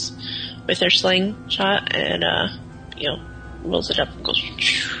lets loose with her sling shot and, rolls it up and goes.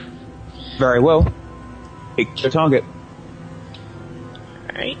 Very well. Pick the target.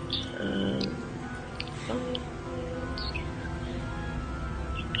 Alright.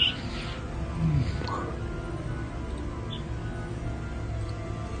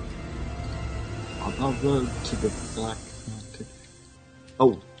 I'll road to the black mountain.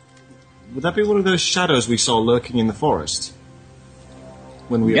 Oh, would that be one of those shadows we saw lurking in the forest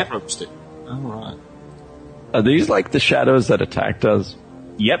when we approached it? Oh, right. Are these like the shadows that attacked us?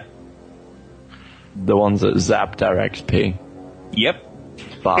 Yep. The ones that zapped our XP? Yep.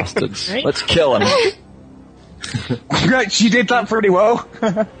 Bastards. Right. Let's kill them. She did that pretty well.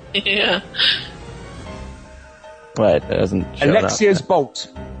 Yeah. Wait, it hasn't shown Alexia's up.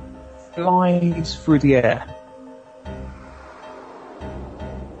 bolt flies through the air,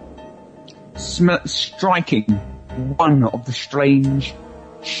 striking one of the strange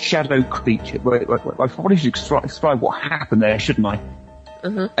shadow creatures. Wait, I probably should describe what happened there, shouldn't I?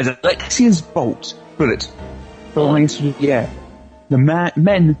 Mm-hmm. As Alexia's bullet flies through the air, the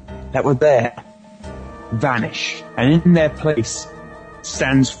men that were there vanish, and in their place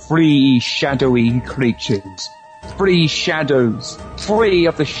stands 3 shadowy creatures. 3 shadows. 3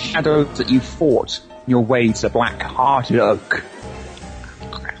 of the shadows that you fought your way to Black-Hearted Oak.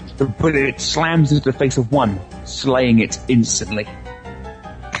 The bullet slams into the face of one, slaying it instantly.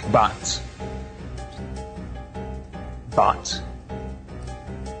 But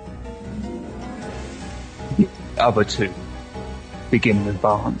the other 2 begin to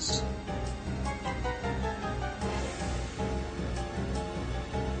advance.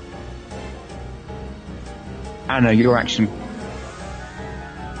 Anna, your action.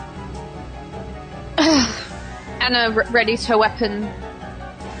 Anna readies her weapon.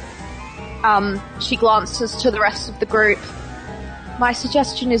 She glances to the rest of the group. My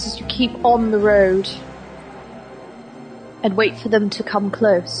suggestion is you keep on the road and wait for them to come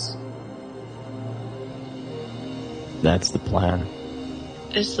close. That's the plan.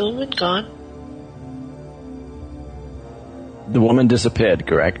 Is the woman gone? The woman disappeared,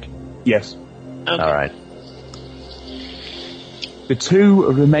 correct? Yes. Okay. Alright. The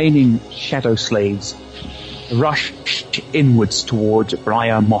 2 remaining shadow slaves rushed inwards towards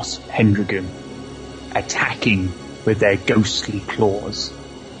Briar Moss Pendragon, attacking with their ghostly claws.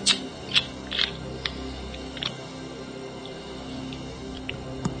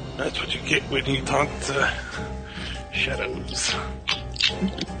 That's what you get when you talk to shadows.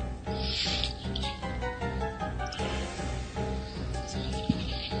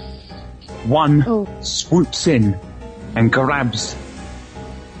 One swoops in and grabs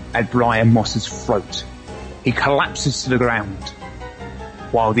at Brian Moss's throat. He collapses to the ground,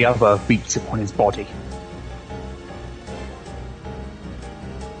 while the other beats upon his body.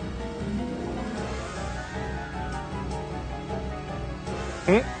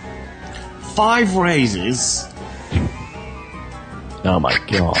 Five raises? Oh my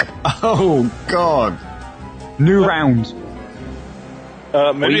god. Oh god. New round.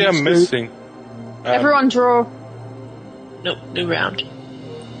 Maybe I'm missing. Everyone draw. Nope, new round.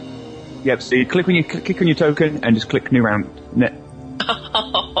 Yep, so you click on your token and just click new round.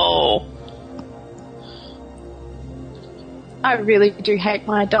 Oh. I really do hate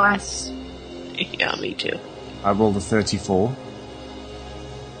my dice. Yeah, me too. I rolled a 34.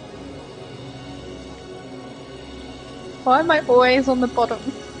 Why am I always on the bottom?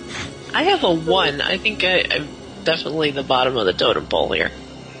 I have a 1. I think I definitely the bottom of the totem pole here.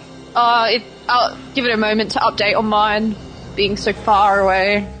 I'll give it a moment to update on mine, being so far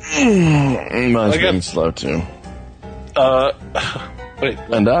away. Mine's being slow too. Wait.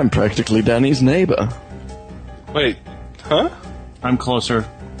 And I'm practically Danny's neighbor. Wait. Huh? I'm closer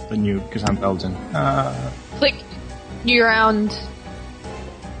than you because I'm Belgian. Click new round.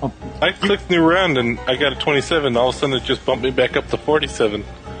 I clicked new round and I got a 27. All of a sudden it just bumped me back up to 47.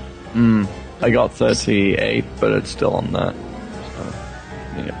 I got 38, but it's still on that. So,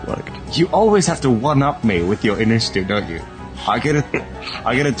 it worked. You always have to one-up me with your initiative, don't you? I get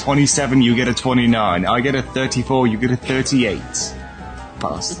a 27, you get a 29. I get a 34, you get a 38.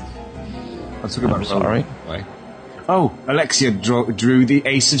 Pass. Let's talk about sorry. Oh, Alexia drew the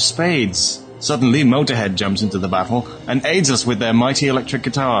ace of spades. Suddenly, Motorhead jumps into the battle and aids us with their mighty electric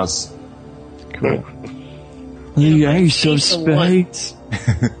guitars. Cool. The ace of spades.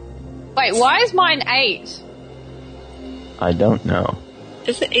 Wait, why is mine 8? I don't know.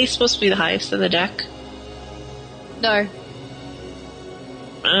 Is the ace supposed to be the highest in the deck? No.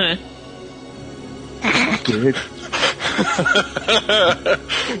 Good.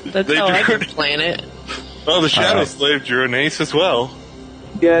 That's how I've been playing it. Oh, the Shadow Slave drew an ace as well.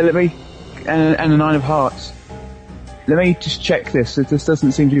 Yeah, let me... And a 9 of hearts. Let me just check this. This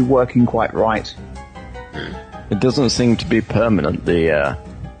doesn't seem to be working quite right. It doesn't seem to be permanent. The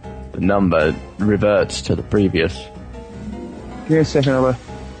number reverts to the previous. Give me a second, I'll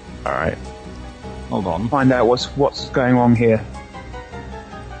Alright. Hold on. find out what's going on here.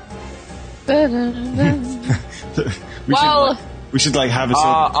 We should have a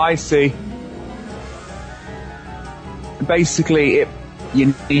I see. Basically,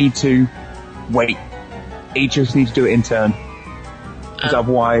 you need to wait. Each of us need to do it in turn. Because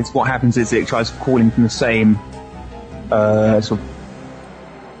otherwise, what happens is it tries calling from the same sort of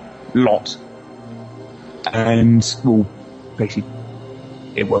lot. And, well, basically,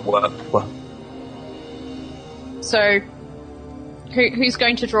 it won't work. Well, So, who's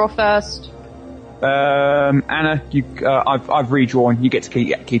going to draw first? Anna, I've redrawn. You get to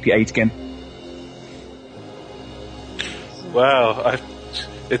keep your 8 again. Wow,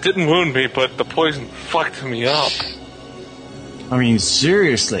 it didn't wound me, but the poison fucked me up. I mean,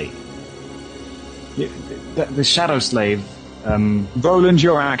 seriously. The Shadow Slave, Roland,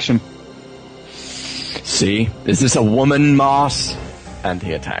 your action. See? Is this a woman, Moss? And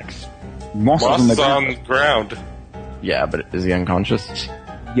he attacks. Moss is Moss on the is ground. on the ground. Yeah, but is he unconscious?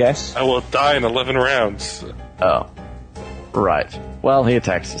 Yes. I will die in 11 rounds. Oh. Right. Well, he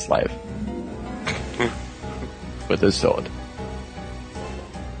attacks the slave. With his sword.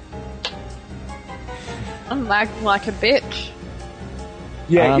 I'm lagging like a bitch.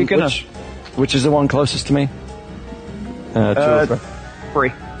 Yeah, you're gonna... Which is the one closest to me? 2 or 3? 3.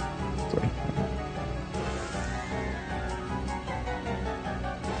 3.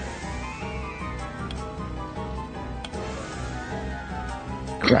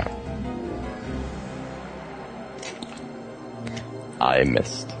 Crap. I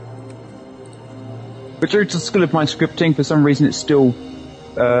missed. But due to the skill of my scripting, for some reason it still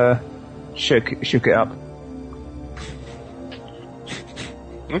shook it up.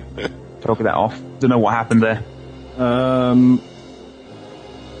 Talk that off. Don't know what happened there.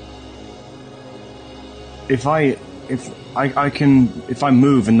 If I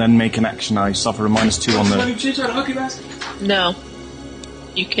move and then make an action, I suffer a -2 on the... No.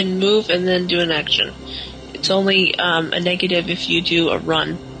 You can move and then do an action. It's only a negative if you do a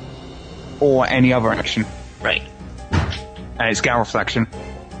run. Or any other action. Right. And it's Gareth's action.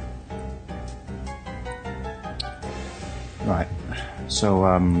 Right. So,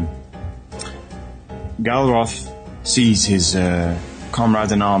 Galroth sees his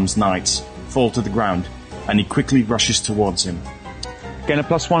comrade-in-arms knights fall to the ground, and he quickly rushes towards him. Gain a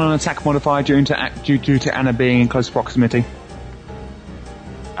 +1 on attack modifier due to Anna being in close proximity.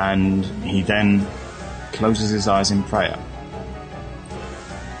 And he then closes his eyes in prayer.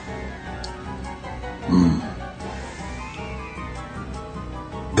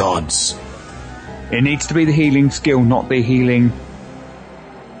 Gods. It needs to be the healing skill, not the healing...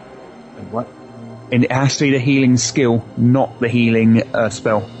 What? And it has to be the healing skill, not the healing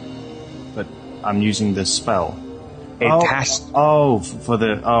spell. But I'm using the spell. It has... for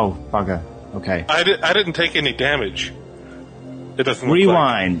the... Oh, bugger. Okay. I didn't take any damage. It doesn't look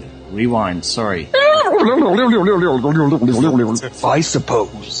Rewind. Rewind, sorry. I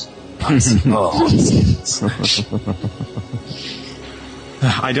suppose.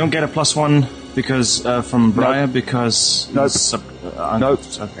 I don't get a +1 because from Briar because... Nope. Nope.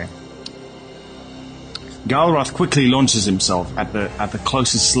 Okay. Galroth quickly launches himself at the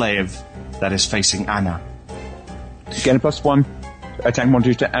closest slave that is facing Anna. Again, a +1. Attack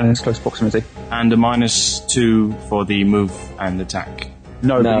montage and his close proximity. And a -2 for the move and attack.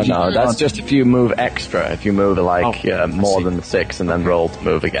 No, that's just if you move extra. If you move more than 6 and then roll to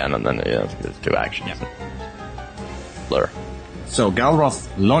move again, and then it's 2 actions. Yeah. Blur. So Galroth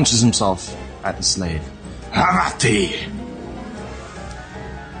launches himself at the slave. Havati!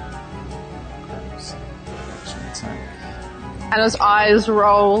 And his eyes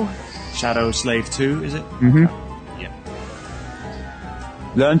roll. Shadow Slave 2, is it? Mm-hmm. Yeah.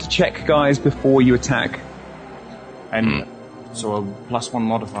 Learn to check, guys, before you attack. And so a +1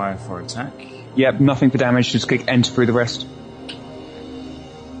 modifier for attack. Yep, nothing for damage, just click enter through the rest.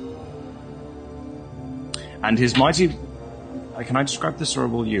 And his mighty... Can I describe this, or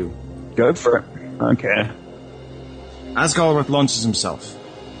will you? Go for it. Okay. As Galroth launches himself,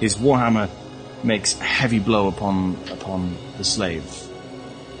 his warhammer makes a heavy blow upon the slave.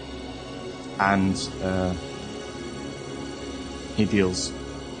 And he deals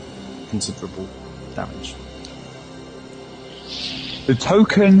considerable damage. The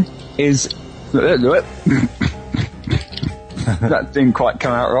token is... That didn't quite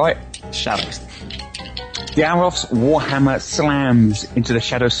come out right. Shadows. Galroth's warhammer slams into the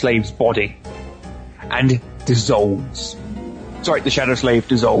Shadow Slave's body and dissolves. Sorry, the Shadow Slave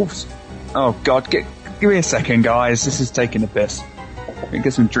dissolves. Oh god, give me a second, guys. This is taking a piss. Let me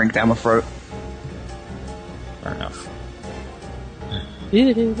get some drink down my throat. Fair enough.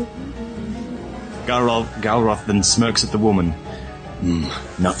 Galroth then smirks at the woman.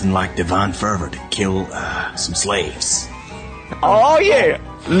 Nothing like divine fervor to kill some slaves. Oh yeah!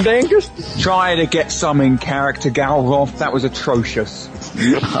 Try to get some in character, Galroth. That was atrocious.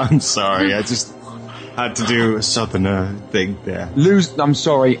 I'm sorry, I just had to do a southerner thing there. I'm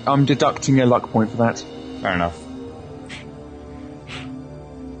sorry, I'm deducting a luck point for that. Fair enough.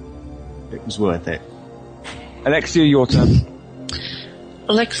 It was worth it. Alexia, your turn.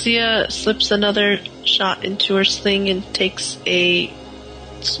 Alexia slips another shot into her sling and takes a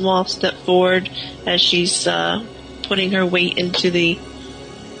small step forward as she's putting her weight into the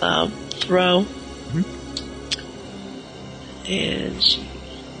throw. Mm-hmm. And she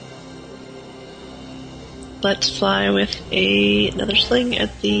lets fly with another sling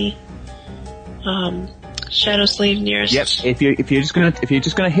at the Shadow Slave nearest. Yep. If you're just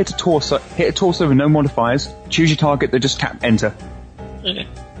gonna hit a torso with no modifiers. Choose your target. Then just tap enter. Okay.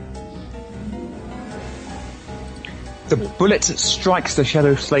 The bullet strikes the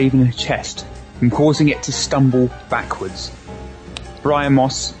Shadow Slave in the chest and causing it to stumble backwards. Brian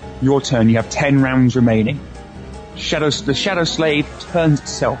Moss, your turn. You have 10 rounds remaining. The Shadow Slave turns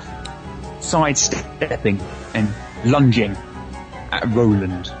itself, sidestepping and lunging at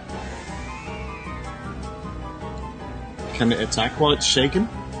Roland. Can it attack while it's shaken?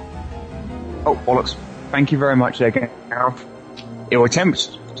 Oh, bollocks. Thank you very much there, Gareth. It will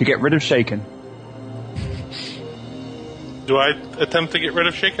attempt to get rid of Shaken. Do I attempt to get rid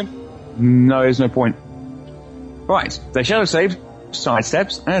of Shaken? No, there's no point. Right, the Shadow Slave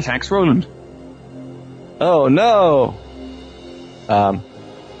sidesteps and attacks Roland. Oh no!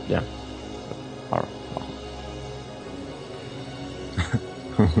 Yeah.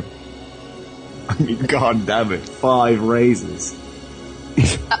 I mean, god damn it, 5 raises.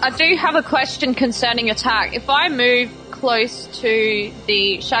 I do have a question concerning attack. If I move close to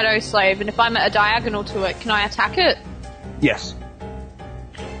the Shadow Slave and if I'm at a diagonal to it, can I attack it? Yes.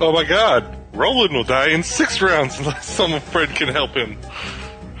 Oh my god, Roland will die in 6 rounds unless some friend can help him.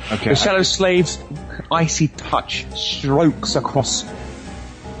 Okay. The Shadow Slave's icy touch strokes across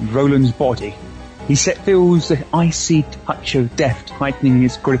Roland's body. He feels the icy touch of death tightening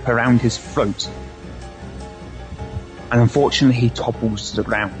his grip around his throat. And unfortunately he topples to the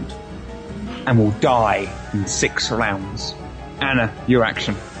ground and will die in 6 rounds. Anna, your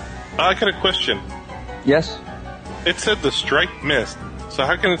action. I got a question. Yes? It said the strike missed, so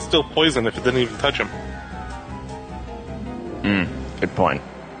how can it still poison if it didn't even touch him? Good point.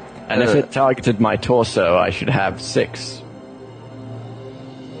 And if it targeted my torso, I should have 6.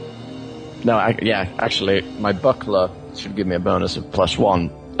 No, actually, my buckler should give me a bonus of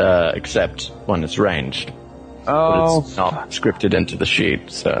 +1, except when it's ranged. Oh, but it's not scripted into the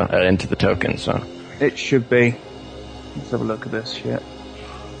sheet, so into the token. So it should be. Let's have a look at this shit.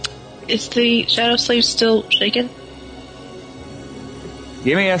 Is the Shadow Slave still shaken?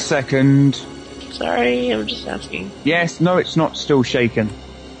 Give me a second. Sorry, I'm just asking. Yes, no, it's not still shaken.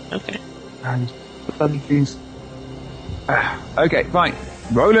 Okay. And bloody things. Okay, fine.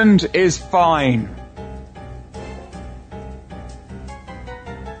 Roland is fine.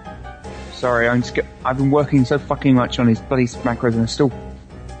 Sorry, I've been working so fucking much on his bloody macros and I'm still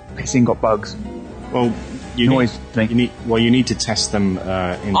pissing got bugs. Well, noise thing. You need to test them.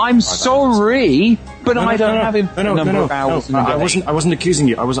 I'm sorry, but I don't have infinite number of hours. No, I wasn't accusing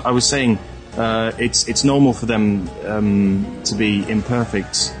you. I was saying it's normal for them to be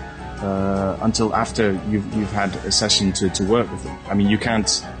imperfect until after you've had a session to work with them. I mean, you can't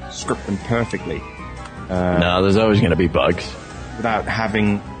script them perfectly. No, there's always going to be bugs. Without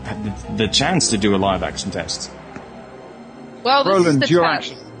having the chance to do a live action test. Well, this Roland, is the your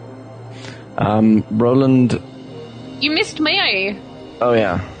test. action. Roland. You missed me. Oh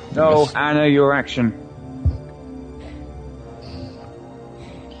yeah. No, Anna, your action.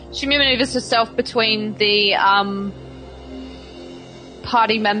 She maneuvers herself between the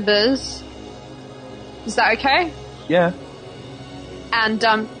party members. Is that okay? Yeah. And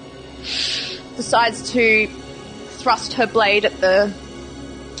decides to thrust her blade at the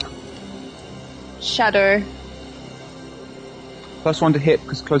shadow. +1 to hit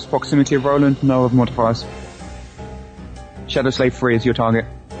because close proximity of Roland. No other modifiers. Shadow Slave 3 is your target.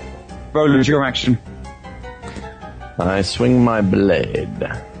 Roland, your action. I swing my blade.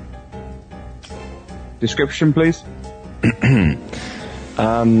 Description, please.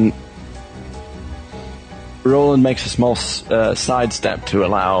 Roland makes a small sidestep to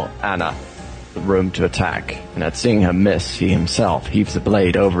allow Anna the room to attack, and at seeing her miss, he himself heaves the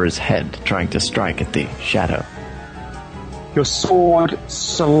blade over his head, trying to strike at the shadow. Your sword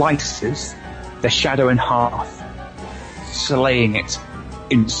slices the shadow in half, slaying it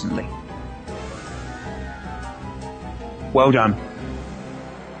instantly. Well done.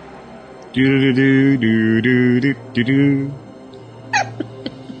 Do do do do do do do.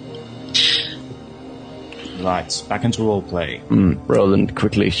 Right, back into roleplay. Roland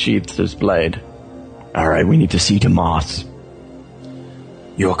quickly sheathes his blade. Alright, we need to see to Moss.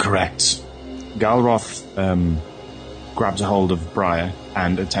 You're correct. Galroth grabs a hold of Briar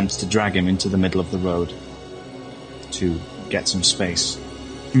and attempts to drag him into the middle of the road to get some space.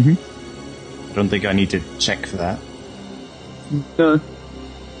 I don't think I need to check for that.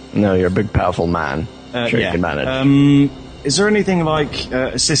 No, you're a big, powerful man. Sure you can manage. Is there anything like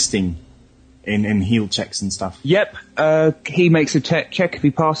assisting in heal checks and stuff? Yep. He makes a check. If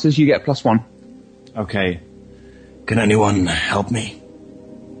he passes, you get +1. Okay. Can anyone help me?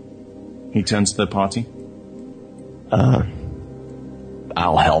 He turns to the party.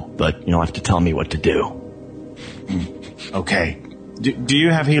 I'll help, but you'll have to tell me what to do. Okay. Do you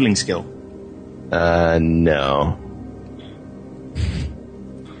have healing skill? No.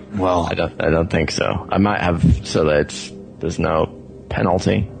 Well, I don't think so. I might have so that there's no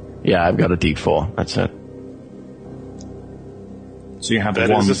penalty. Yeah, I've got a D4. That's it. So you have That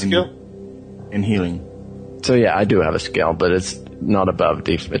one is a skill? in healing. So yeah, I do have a skill, but it's not above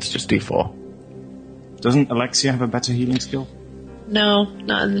D. It's just D4. Doesn't Alexia have a better healing skill? No,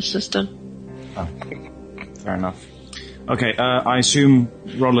 not in the system. Oh, fair enough. Okay, I assume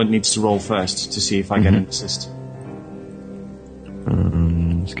Roland needs to roll first to see if I get an assist.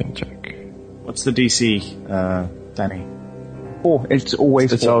 Just gonna check. What's the DC, Danny? 4. It's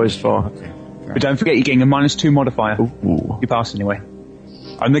always 4. always 4. Okay. But don't forget you're getting a -2 modifier. Ooh. You pass anyway.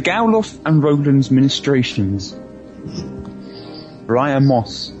 On the Gauloth and Roland's ministrations, Briar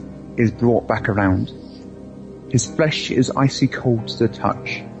Moss is brought back around. His flesh is icy cold to the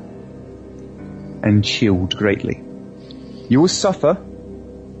touch and chilled greatly. You will suffer,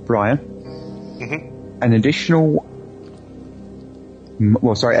 Briar, an additional,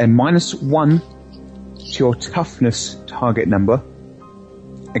 a -1 to your toughness target number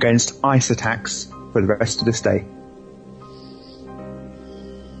against ice attacks for the rest of this day.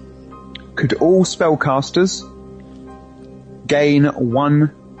 Could all spellcasters gain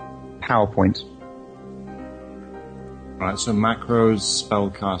 1 power point? Right, so macros,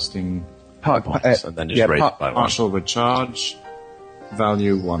 spellcasting, And then just raise it by 1. partial recharge,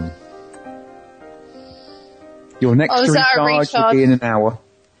 value 1. Your next is that a recharge will be in an hour.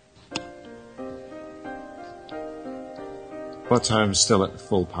 But I'm still at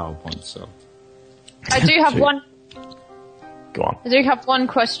full power point, so. I do have one. Go on. I do have one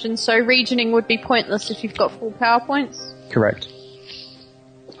question. So regioning would be pointless if you've got full power points. Correct.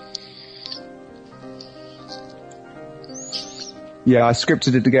 Yeah, I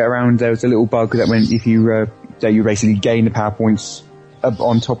scripted it to get around. There was a little bug that went if you that you basically gain the power points up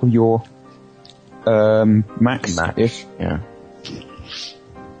on top of your max. Max. Yeah.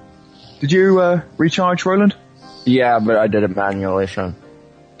 Did you recharge, Roland? Yeah, but I did it manually, so.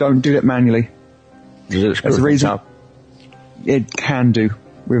 Don't do it manually. Does it screw There's a things reason. up? It can do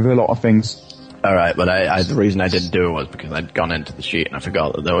with a lot of things. Alright, but the reason I didn't do it was because I'd gone into the sheet and I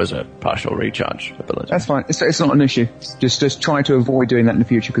forgot that there was a partial recharge ability. That's fine. It's not an issue. Just try to avoid doing that in the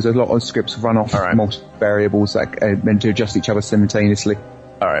future because a lot of scripts run off multiple variables that are meant to adjust each other simultaneously.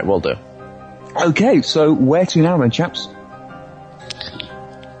 Alright, will do. Okay, so where to now then, chaps?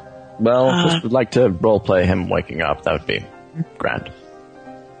 Well, just would like to roleplay him waking up. That would be grand.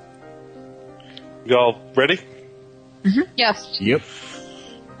 You all ready? Yes. Yep.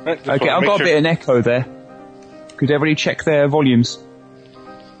 Right, just Okay, wanna I've make got sure- a bit of an echo there. Could everybody check their volumes?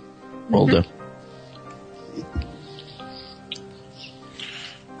 Will do.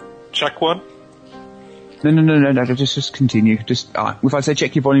 Check one. No, just continue. Just, if I say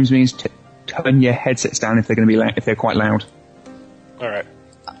check your volumes means turn your headsets down if they're going to be if they're quite loud. All right.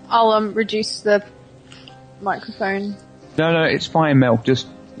 I'll reduce the microphone. No, it's fine, Mel. Just,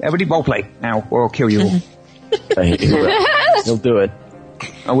 everybody roleplay now, or I'll kill you all. He'll do it.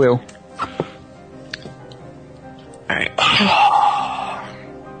 I will. Alright.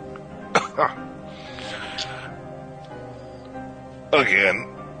 Again.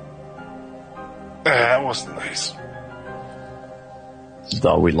 That wasn't nice.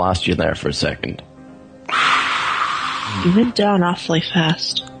 Thought we lost you there for a second. You went down awfully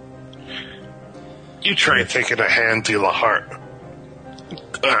fast. You try taking a hand to the heart.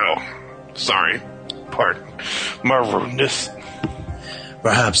 Oh, sorry. Pardon my rudeness.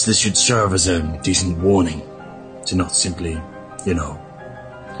 Perhaps this should serve as a decent warning to not simply,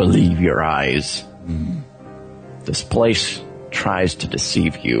 Believe your eyes. This place tries to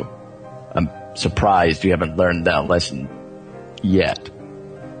deceive you. I'm surprised you haven't learned that lesson yet.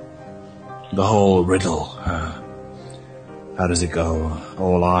 The whole riddle. How does it go?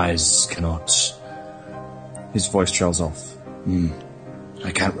 All eyes cannot... His voice trails off.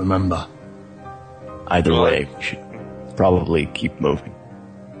 I can't remember. Either way, we should probably keep moving.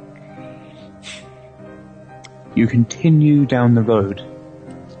 You continue down the road.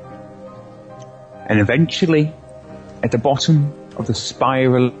 And eventually, at the bottom of the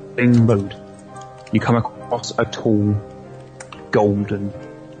spiraling road, you come across a tall, golden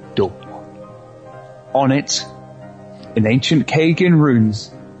door. On it, in ancient Kagan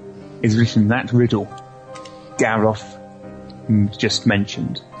runes, is written that riddle Gareth just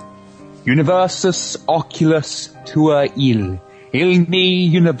mentioned. Universus oculus tua il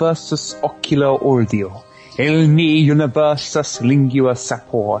universus ocula ordio, universus lingua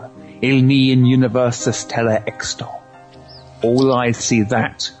sapor, in universus tele extor. All eyes see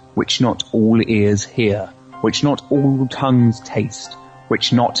that which not all ears hear, which not all tongues taste,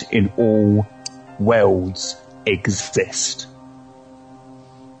 which not in all worlds exist.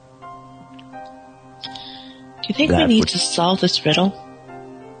 Do you think we need to solve this riddle?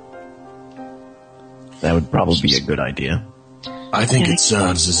 That would probably be a good idea. I think it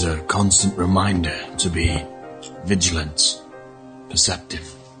serves as a constant reminder to be vigilant,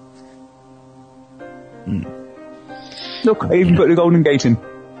 perceptive. Look, I even put the golden gate in.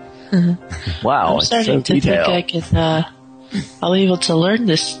 Wow, I'm it's starting so to think detailed. I could, I'll be able to learn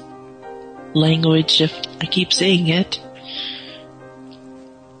this language if I keep saying it.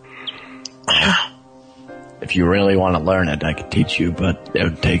 If you really want to learn it, I could teach you, but it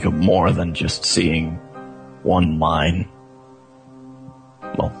would take more than just seeing one line.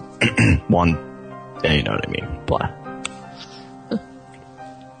 Well, one, you know what I mean, blah.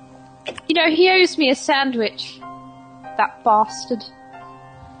 He owes me a sandwich. That bastard.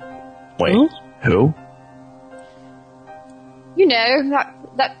 Wait, Who? who?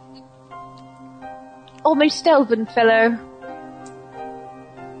 That almost elven fellow.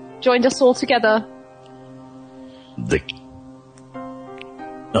 Joined us all together.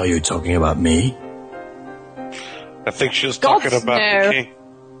 Are you talking about me? I think she was Gods talking about no. the king.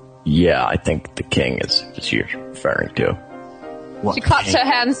 Yeah, I think the king is you're referring to. What She claps her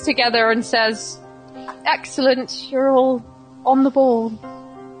hands together and says, "Excellent, you're all on the ball."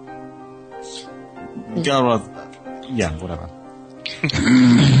 Gareth. Yeah, whatever.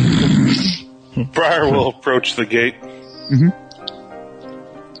 Briar will approach the gate.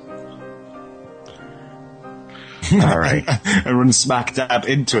 All right. And run smack dab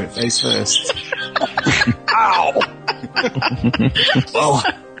into it, face first. Ow! Well,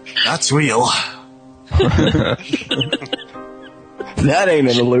 that's real. That ain't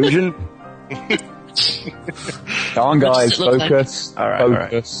an illusion. Come on, What does guys, it look like? focus. All right,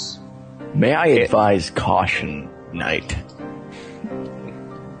 focus. May I advise caution, knight?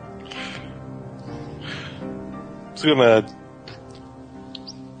 He's gonna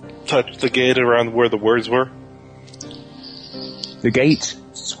touch the gate around where the words were. The gate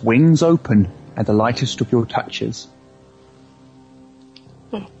swings open at the lightest of your touches.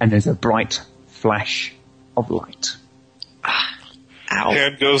 And there's a bright flash of light. Ow.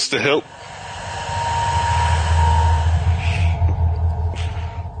 Hand goes to hilt.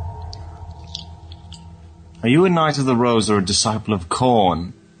 Are you a Knight of the Rose or a disciple of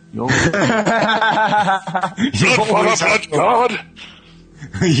Corn? You're Blood God!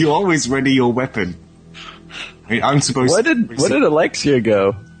 You always ready your weapon. I mean, I'm supposed Where to... did Alexia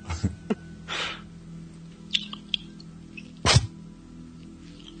go?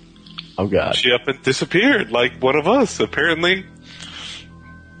 Oh god. She up and disappeared, like one of us, apparently.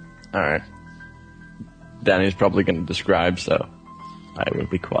 Alright. Danny's probably going to describe, so I will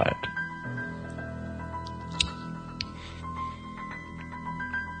be quiet.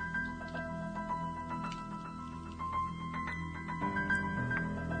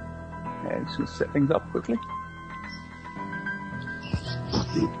 Yeah, just going to set things up quickly.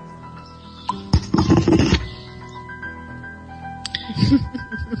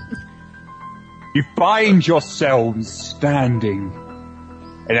 You find yourselves standing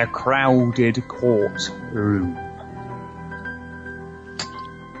in a crowded courtroom.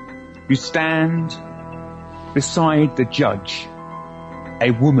 You stand beside the judge,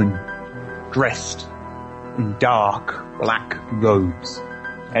 a woman dressed in dark black robes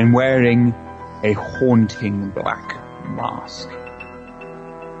and wearing a haunting black mask.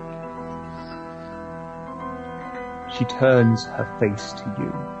 She turns her face to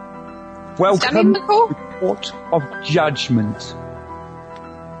you. Welcome to the Court of Judgment.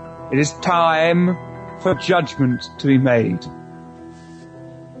 It is time for judgment to be made.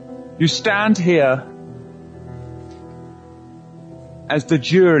 You stand here as the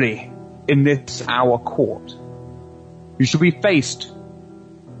jury in this our court. You shall be faced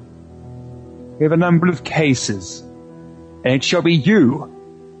with a number of cases, and it shall be you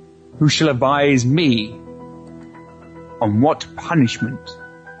who shall advise me on what punishment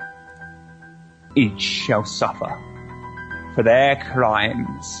each shall suffer for their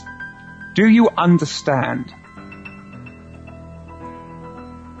crimes. Do you understand?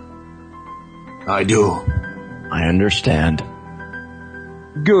 I do. I understand.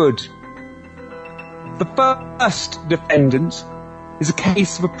 Good. The first defendant is a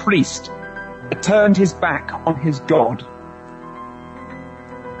case of a priest that turned his back on his God.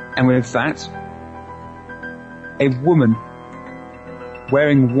 And with that, a woman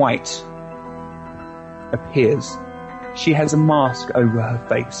wearing white appears. She has a mask over her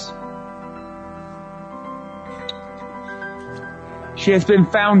face. She has been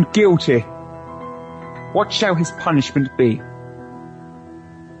found guilty. What shall his punishment be?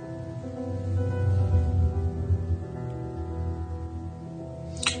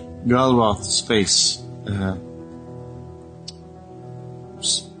 Galroth's face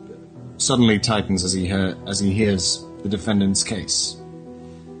suddenly tightens as he hears the defendant's case.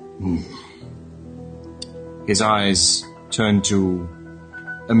 His eyes turn to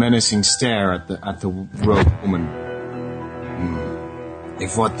a menacing stare at the robed woman.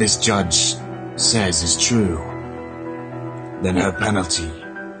 If what this judge says is true, then her penalty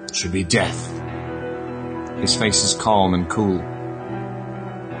should be death. His face is calm and cool.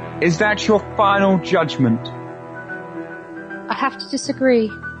 Is that your final judgment? I have to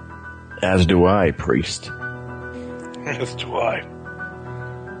disagree. As do I, priest. As do I.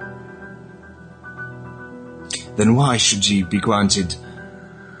 Then why should she be granted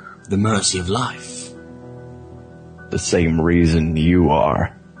the mercy of life? The same reason you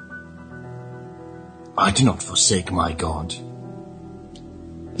are. I do not forsake my God.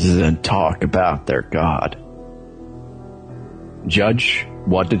 Then talk about their God. Judge,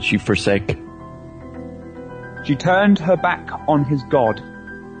 what did she forsake? She turned her back on his God.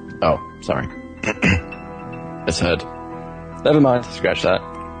 Oh, sorry. Misheard. Never mind, scratch that.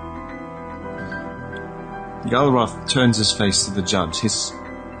 Galroth turns his face to the judge, his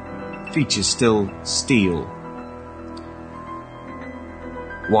features still steel.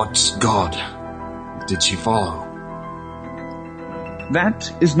 What God did she follow?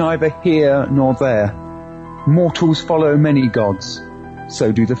 That is neither here nor there. Mortals follow many gods.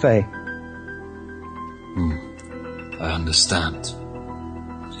 So do the Fae. I understand.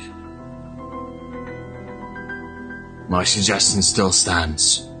 My suggestion still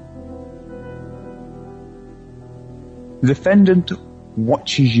stands. The defendant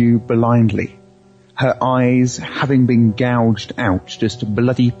watches you blindly, her eyes having been gouged out just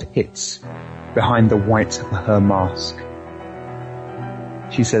bloody pits behind the white of her mask.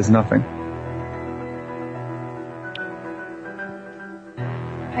 She says nothing.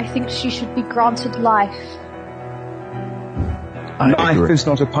 I think she should be granted life. I agree. Life is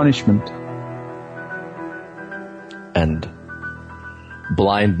not a punishment. And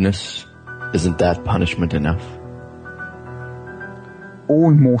blindness Isn't that punishment enough?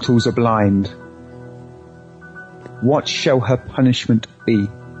 All mortals are blind. What shall her punishment be?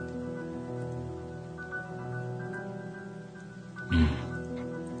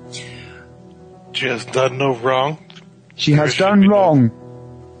 She has done no wrong. She has done wrong.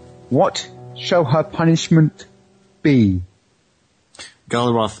 What shall her punishment be?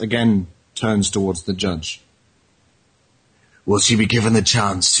 Galroth again turns towards the judge. Will she be given the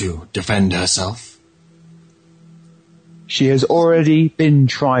chance to defend herself? She has already been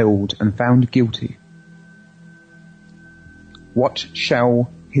trialed and found guilty. What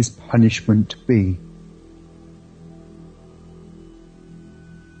shall his punishment be?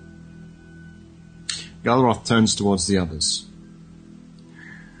 Galroth turns towards the others.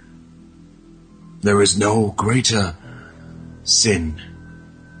 There is no greater sin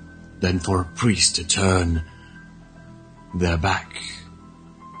than for a priest to turn their back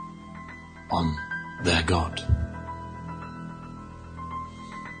on their God.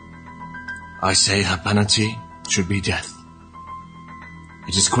 I say her penalty should be death.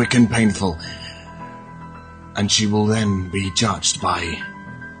 It is quick and painful, and she will then be judged by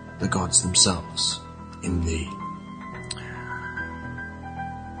the gods themselves in the,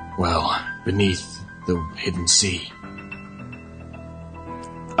 beneath the hidden sea.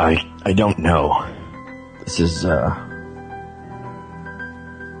 I don't know. This is,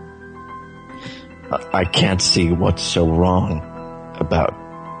 I can't see what's so wrong about...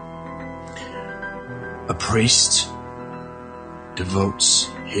 A priest devotes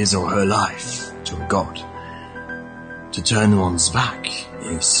his or her life to a god. To turn one's back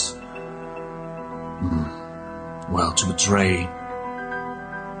is, to betray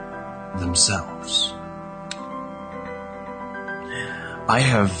themselves. I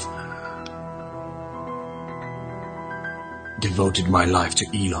have devoted my life to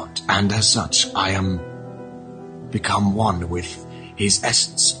Elot, and as such, I am become one with his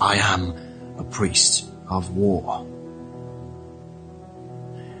essence. I am a priest of war.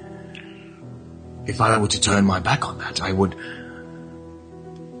 If I were to turn my back on that, I would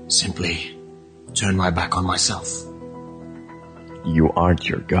simply turn my back on myself. You aren't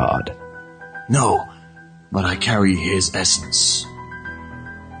your god. No, but I carry his essence.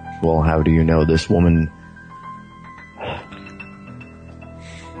 Well, how do you know this woman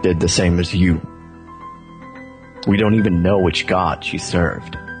did the same as you? We don't even know which god she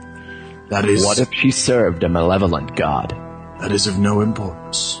served. That is... What if she served a malevolent god? That is of no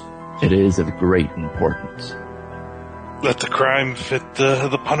importance. It is of great importance. Let the crime fit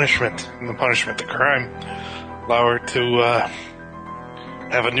the punishment, and the punishment the crime. Allow her to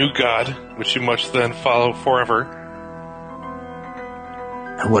have a new god, which she must then follow forever.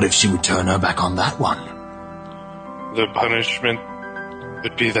 And what if she would turn her back on that one? The punishment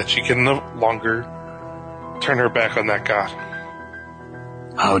would be that she can no longer turn her back on that god.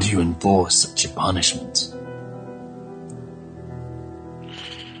 How do you enforce such a punishment?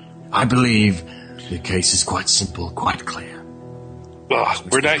 I believe the case is quite simple, quite clear. Well,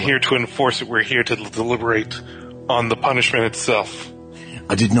 we're not here to enforce it. We're here to deliberate on the punishment itself.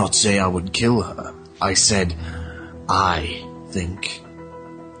 I did not say I would kill her. I said, I think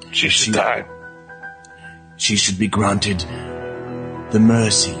she should die. She should be granted the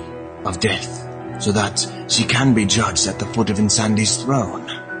mercy of death, so that she can be judged at the foot of Insandy's throne.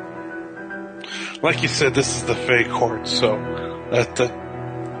 Like you said, this is the Fae court, so let the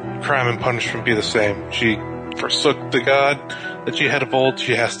crime and punishment be the same. She forsook the god that she had of old.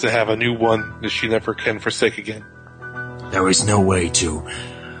 She has to have a new one that she never can forsake again. There is no way to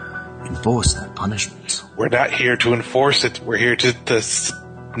enforce that punishment. We're not here to enforce it. We're here to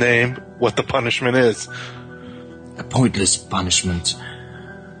name what the punishment is. A pointless punishment.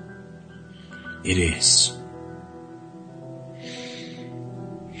 It is.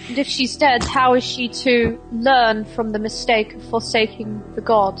 And if she's dead, how is she to learn from the mistake of forsaking the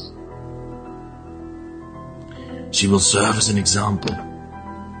god? She will serve as an example.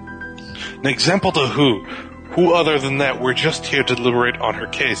 An example to who? Who other than that? We're just here to deliberate on her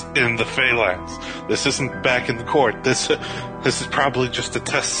case in the Feylands. This isn't back in the court. This is probably just a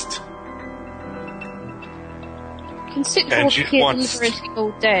test. You can sit here deliberating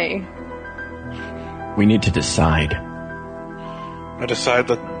all day. We need to decide. I decide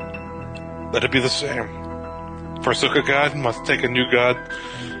that let it be the same. Forsook a god, must take a new god,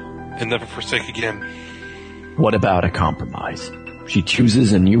 and never forsake again. What about a compromise? She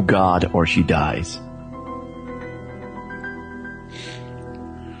chooses a new god or she dies.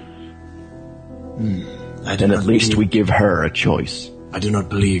 And at least we give her a choice. I do not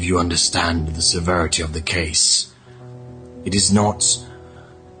believe you understand the severity of the case. It is not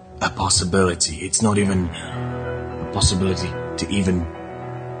a possibility. It's not even a possibility to even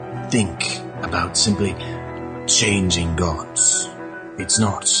think about simply changing gods. It's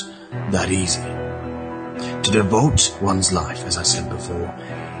not that easy. To devote one's life, as I said before,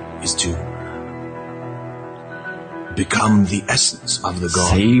 is to become the essence of the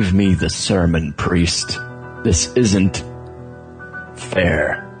god. Save me the sermon, priest. This isn't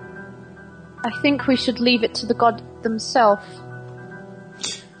fair. I think we should leave it to the god themselves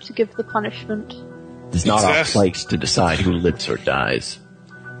to give the punishment. It's not our place to decide who lives or dies.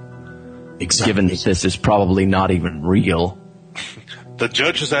 Exactly. Given that this is probably not even real. The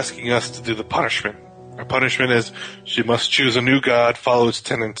judge is asking us to do the punishment. Our punishment is she must choose a new god, follow its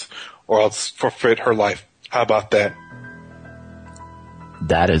tenets, or else forfeit her life. How about that?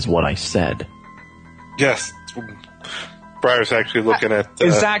 That is what I said. Yes. Briar's actually looking at...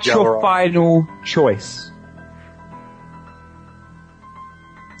 is that your final choice?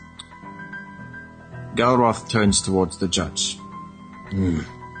 Galroth turns towards the judge.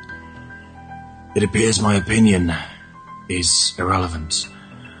 It appears my opinion is irrelevant.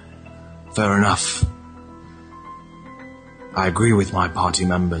 Fair enough. I agree with my party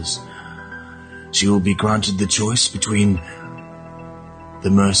members. She will be granted the choice between the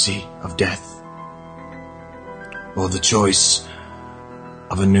mercy of death or the choice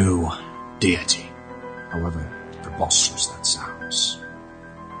of a new deity, however preposterous that sounds.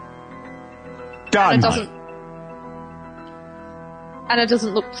 Done. Anna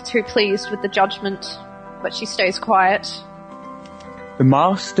doesn't look too pleased with the judgment, but she stays quiet. The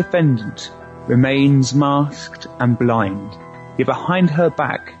masked defendant remains masked and blind, yet behind her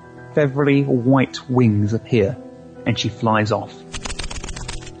back, feathery white wings appear, and she flies off.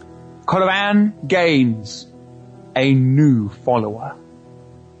 Coloran gains a new follower.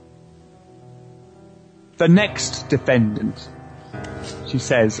 The next defendant, she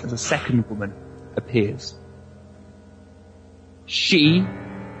says as a second woman appears. She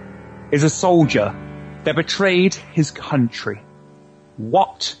is a soldier that betrayed his country.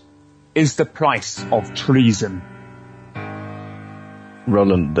 What is the price of treason?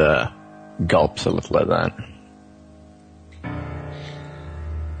 Roland gulps a little at that.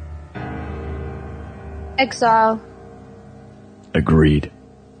 Exile. Agreed.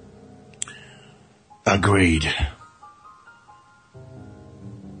 Agreed.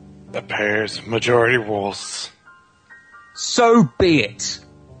 The pair's majority rules. So be it.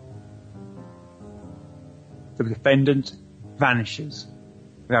 The defendant vanishes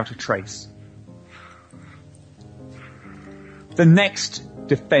without a trace. The next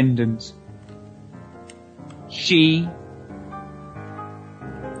defendant, she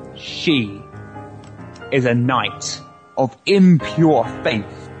is a knight of impure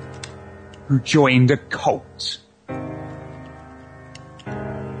faith who joined a cult.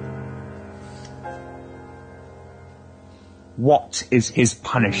 What is his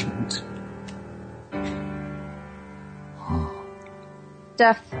punishment?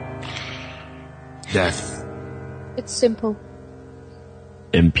 Death. Death. It's simple.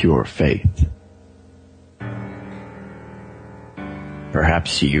 Impure faith.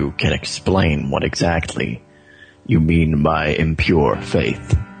 Perhaps you can explain what exactly you mean by impure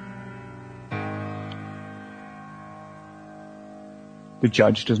faith. The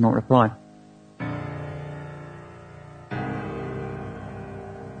judge does not reply.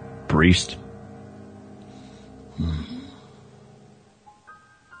 Priest.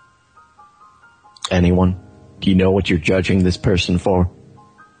 Anyone? Do you know what you're judging this person for?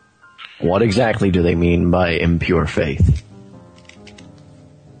 What exactly do they mean by impure faith?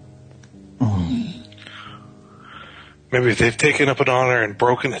 Maybe they've taken up an honor and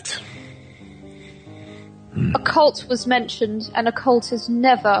broken it. A cult was mentioned, and a cult is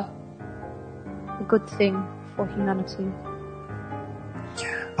never a good thing for humanity.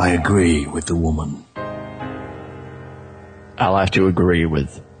 I agree with the woman. I'll have to agree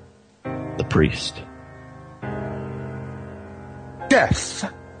with the priest.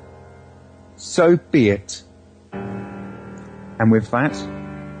 Death. So be it. And with that,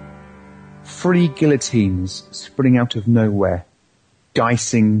 3 guillotines spring out of nowhere,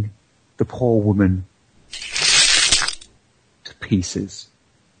 dicing the poor woman to pieces.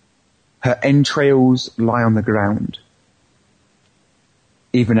 Her entrails lie on the ground,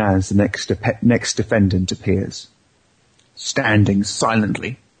 even as the next defendant appears, standing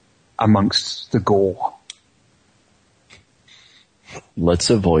silently amongst the gore. Let's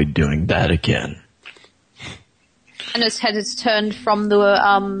avoid doing that again. Anna's head is turned from the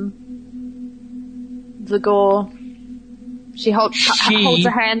gore. She holds her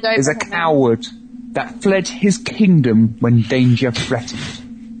hand over is a her coward that fled his kingdom when danger threatened.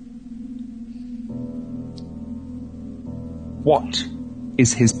 What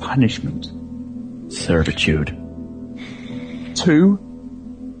is his punishment? Servitude. 2.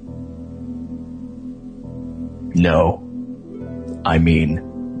 No. I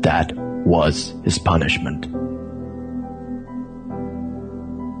mean, that was his punishment.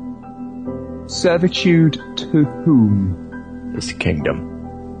 Servitude to whom? His kingdom.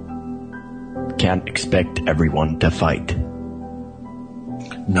 Can't expect everyone to fight.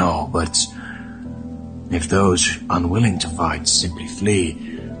 No, but if those unwilling to fight simply flee,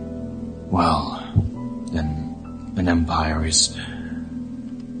 well, then an empire is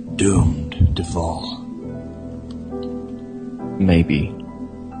doomed to fall. Maybe.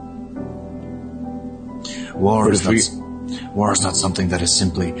 War is not something that is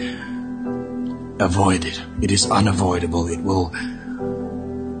simply avoided. It is unavoidable. It will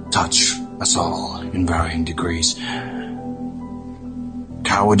touch us all in varying degrees.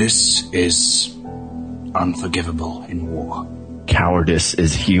 Cowardice is unforgivable in war. Cowardice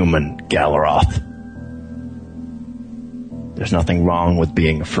is human, Galaroth. There's nothing wrong with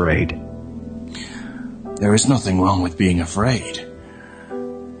being afraid. There is nothing wrong with being afraid,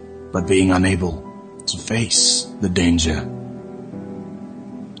 but being unable to face the danger,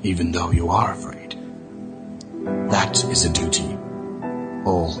 even though you are afraid. That is a duty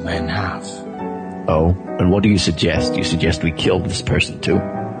all men have. Oh, and what do you suggest? You suggest we kill this person too?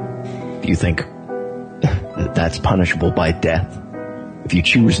 Do you think that's punishable by death? If you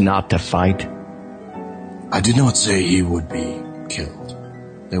choose not to fight? I did not say he would be killed.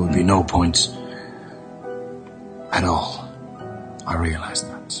 There would be no point at all. I realize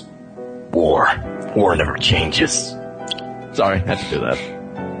that. War never changes. Sorry, had to do that.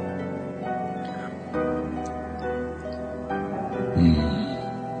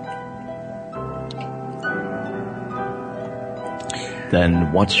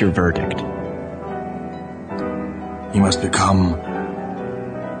 Then what's your verdict? He must become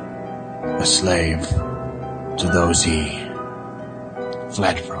a slave to those he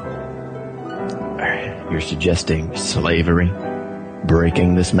fled from. You're suggesting slavery?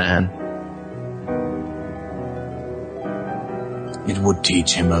 Breaking this man? It would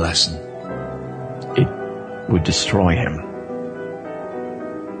teach him a lesson. It would destroy him.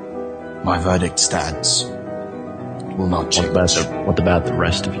 My verdict stands. It will not change. What about the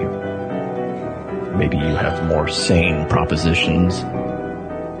rest of you? Maybe you have more sane propositions.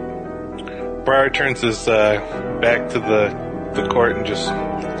 Briar turns his back to the court and just...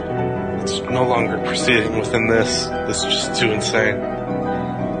 It's no longer proceeding within this. This is just too insane.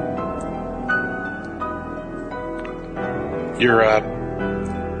 You're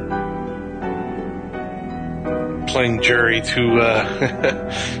playing jury to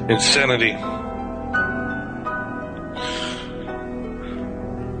insanity.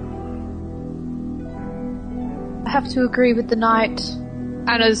 I have to agree with the knight.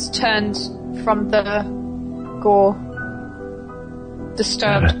 Anna's turned from the gore,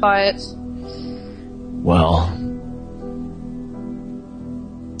 disturbed by it. Well,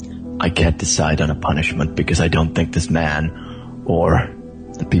 I can't decide on a punishment because I don't think this man or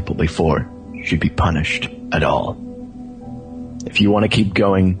the people before should be punished at all. If you want to keep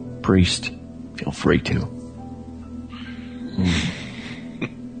going, priest, feel free to.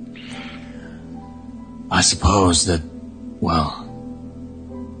 I suppose that, well...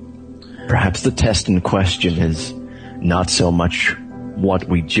 Perhaps the test in question is not so much what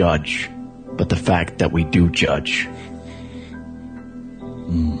we judge, but the fact that we do judge.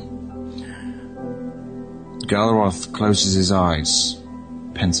 Galaroth closes his eyes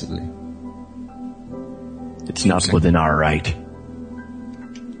pensively. It's not within our right.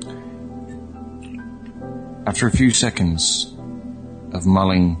 After a few seconds of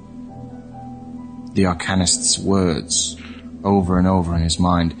mulling the Arcanist's words over and over in his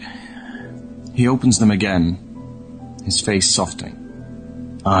mind, he opens them again, his face softening.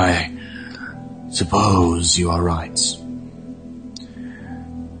 I suppose you are right.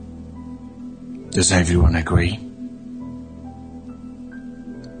 Does everyone agree?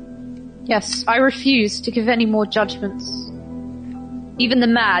 Yes, I refuse to give any more judgments. Even the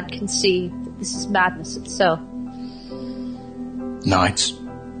mad can see that this is madness itself. Knight,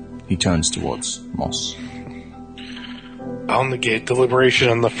 He turns towards Moss. I'll negate deliberation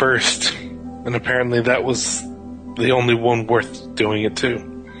on the first, and apparently that was the only one worth doing it to.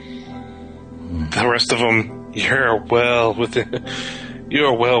 The rest of them, you're well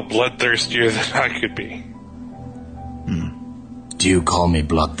bloodthirstier than I could be. Do you call me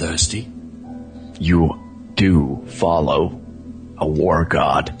bloodthirsty? You do follow a war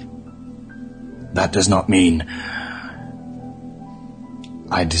god. That does not mean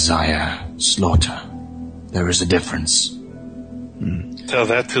I desire slaughter. There is a difference. Tell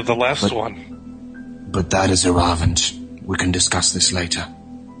that to the last one. But that is irrelevant. We can discuss this later.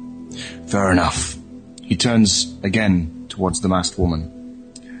 Fair enough. He turns again towards the masked woman.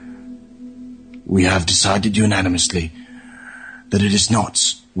 We have decided unanimously that it is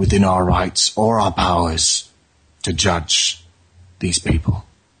not within our rights or our powers to judge these people.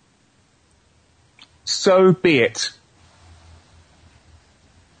 So be it.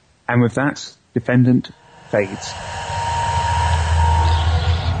 And with that, defendant fades.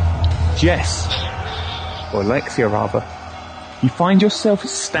 Jess, or Alexia rather, you find yourself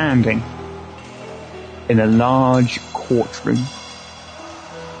standing in a large courtroom.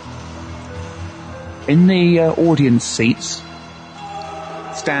 In the audience seats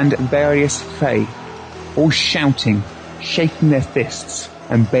stand various fae, all shouting, shaking their fists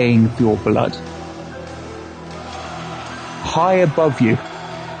and baying for your blood. High above you,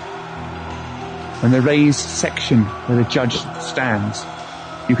 in the raised section where the judge stands,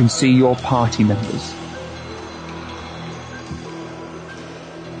 you can see your party members.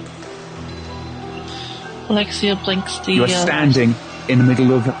 Alexia blinks the... You are standing in the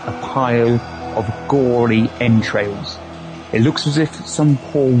middle of a pile of gory entrails. It looks as if some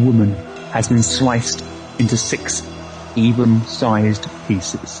poor woman has been sliced into 6 even-sized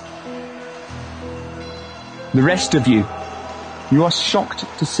pieces. The rest of you are shocked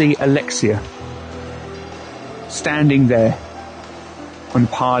to see Alexia standing there on a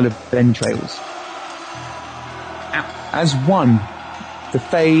pile of entrails. As one, the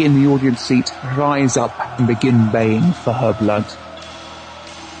fae in the audience seat rise up and begin baying for her blood.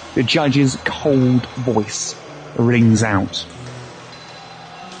 The judge's cold voice rings out.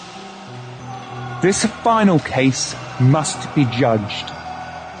 This final case must be judged.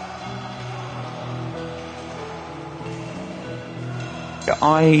 Your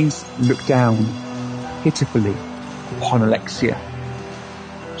eyes look down pitifully upon Alexia.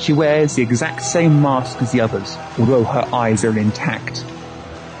 She wears the exact same mask as the others, although her eyes are intact.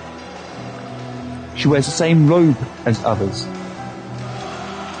 She wears the same robe as others,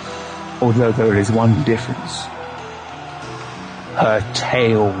 although there is one difference. Her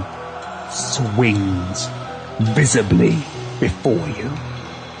tail swings visibly before you.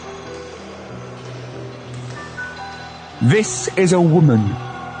 This is a woman,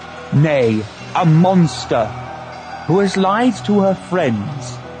 nay, a monster, who has lied to her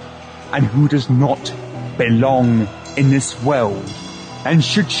friends and who does not belong in this world, and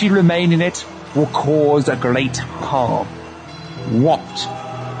should she remain in it, will cause a great harm. What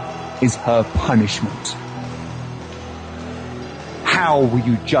is her punishment? How will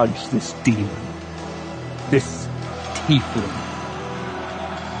you judge this demon, this tiefling?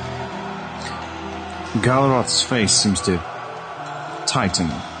 Galroth's face seems to tighten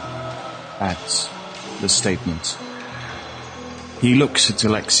at the statement. He looks at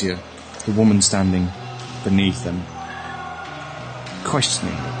Alexia, the woman standing beneath them,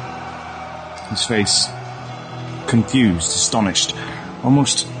 questioning. His face confused, astonished,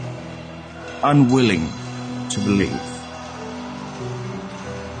 almost unwilling to believe.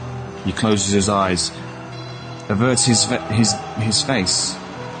 He closes his eyes, averts his face,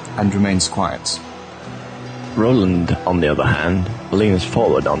 and remains quiet. Roland, on the other hand, leans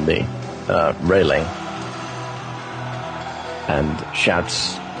forward on the railing and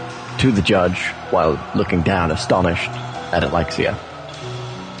shouts to the judge while looking down, astonished at Alexia.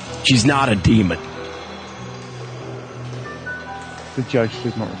 She's not a demon. The judge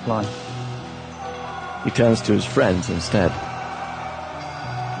does not reply. He turns to his friends instead.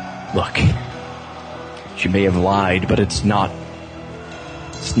 Look, she may have lied, but it's not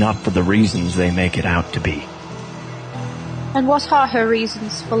for the reasons they make it out to be. And what are her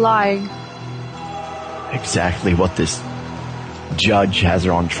reasons for lying? Exactly what this judge has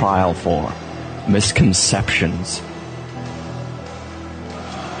her on trial for. Misconceptions.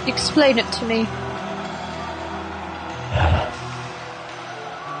 Explain it to me.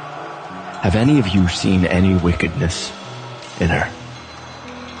 Have any of you seen any wickedness in her?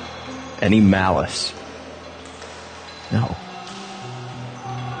 Any malice? No.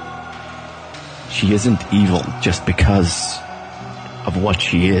 She isn't evil just because of what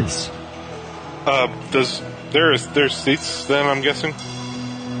she is. There's seats then, I'm guessing?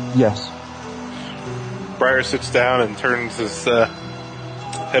 Yes. Briar sits down and turns his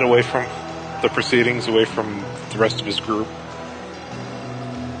head away from the proceedings, away from the rest of his group.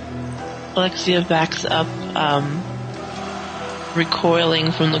 Alexia backs up,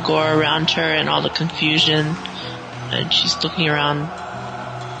 recoiling from the gore around her and all the confusion, and she's looking around.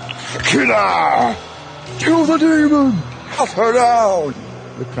 Killer! Kill the demon! Cut her down!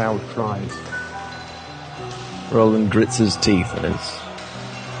 The crowd cries. Roland grits his teeth and his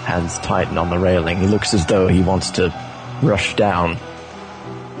hands tighten on the railing. He looks as though he wants to rush down.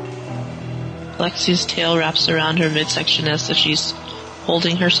 Alexia's tail wraps around her midsection as if she's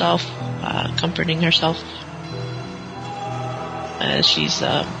holding herself, comforting herself. As she's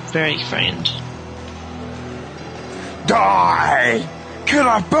very frightened. Die! Kill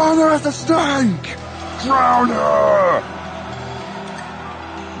her! Burn her at the stake! Drown her!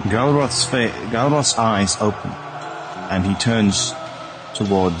 Galroth's eyes open, and he turns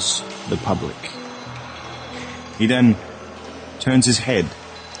towards the public. He then turns his head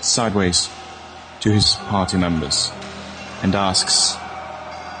sideways to his party members and asks,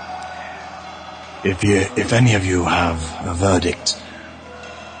 If any of you have a verdict,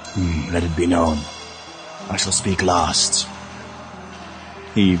 let it be known. I shall speak last.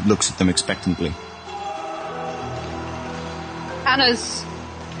 He looks at them expectantly. Anna's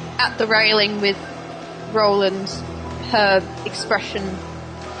at the railing with Roland, her expression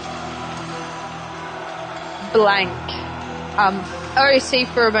blank. OC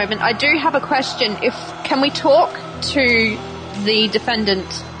for a moment. I do have a question. Can we talk to the defendant?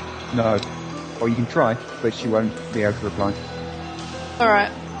 No. Or you can try, but she won't be able to reply.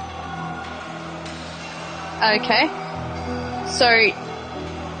 Alright. Okay. So,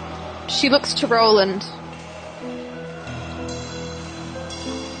 she looks to Roland.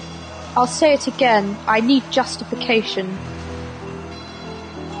 I'll say it again. I need justification.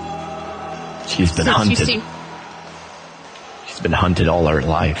 She's been hunted. She's been hunted all her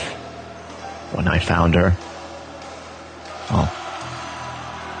life. When I found her, well,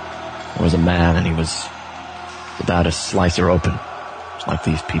 there was a man and he was about to slice her open, just like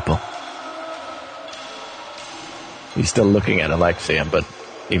these people. He's still looking at Alexia, but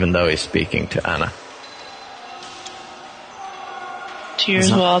even though he's speaking to Anna.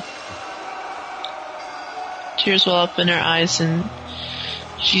 Tears well up in her eyes, and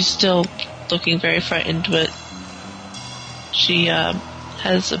she's still looking very frightened, but she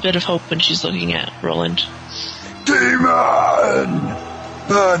has a bit of hope when she's looking at Roland. Demon!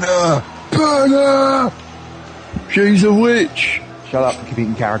 Burn her! Burn her! She's a witch! Shut up and keep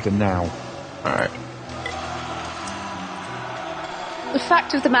eating character now. Alright. The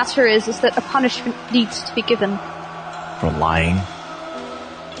fact of the matter is that a punishment needs to be given. For lying?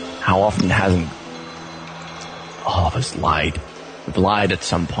 How often hasn't all of us lied? We've lied at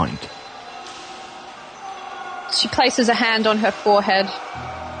some point. She places a hand on her forehead.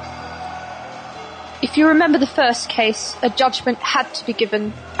 If you remember the first case, a judgment had to be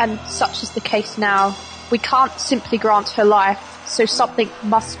given, and such is the case now. We can't simply grant her life, so something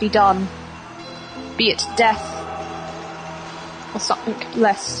must be done. Be it death, or something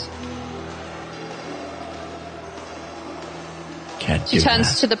less. Can't She do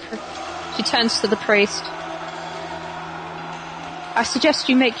turns that. she turns to the priest. I suggest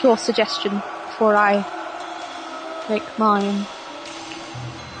you make your suggestion before I make mine.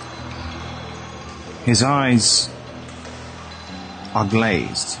 His eyes are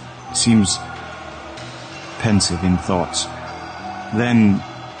glazed. He seems pensive in thought. Then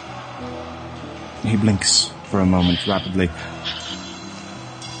he blinks for a moment rapidly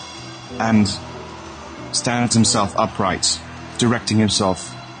and stands himself upright, directing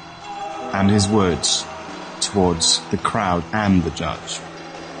himself and his words towards the crowd and the judge.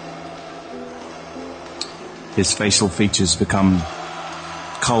 His facial features become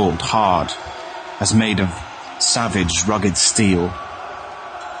cold, hard, as made of savage, rugged steel.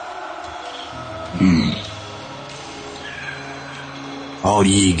 All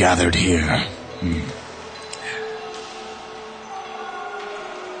ye gathered here.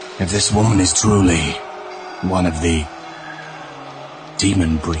 If this woman is truly one of the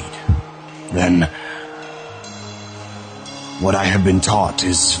demon breed, then what I have been taught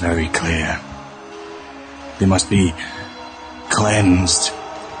is very clear. They must be cleansed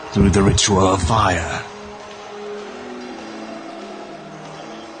through the ritual of fire.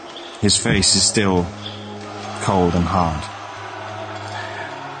 His face is still cold and hard.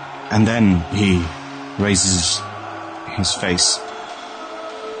 And then he raises his face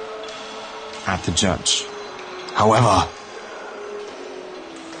at the judge. However,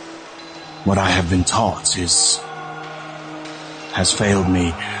 what I have been taught has failed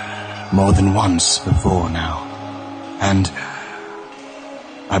me more than once before now. And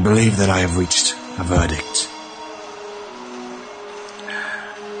I believe that I have reached a verdict.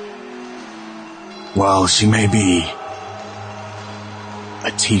 While she may be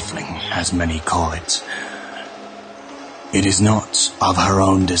a tiefling, as many call it, it is not of her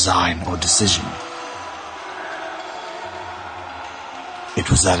own design or decision. It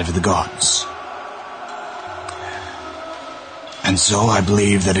was that of the gods. And so I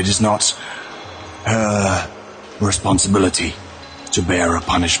believe that it is not her responsibility to bear a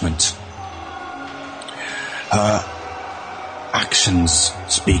punishment. Her actions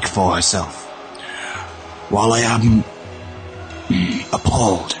speak for herself. While I am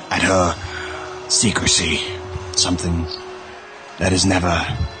appalled at her secrecy, something that is never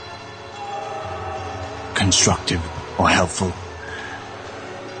constructive or helpful,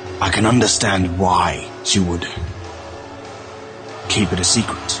 I can understand why she would keep it a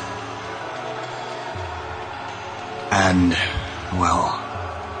secret. And, well,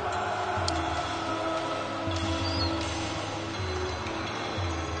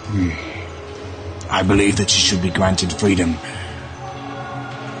 I believe that she should be granted freedom.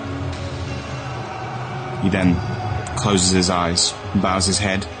 He then closes his eyes, bows his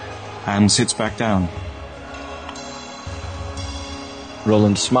head, and sits back down.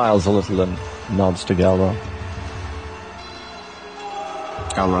 Roland smiles a little and nods to Galroth.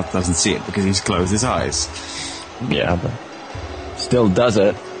 Galroth doesn't see it because he's closed his eyes. Yeah, but still does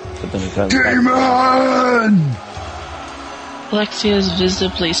it. But then he turns back. Demon! Alexia is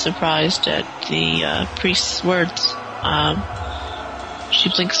visibly surprised at the priest's words. She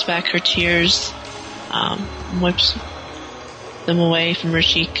blinks back her tears, wipes them away from her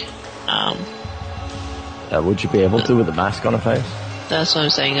cheek. Would you be able to with a mask on her face? That's what I'm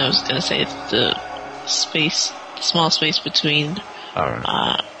saying. I was going to say the small space between,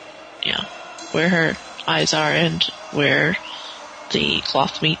 where her eyes are and where the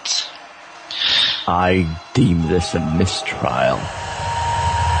cloth meets. I deem this a mistrial.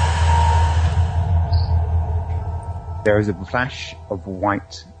 There is a flash of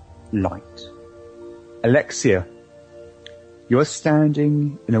white light. Alexia, you're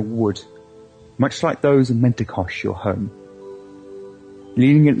standing in a wood, much like those in Mentikos, your home.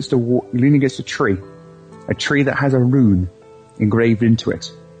 Leaning against a tree that has a rune engraved into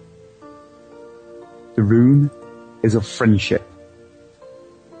it. The rune is of friendship.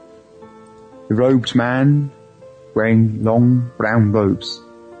 The robed man, wearing long brown robes,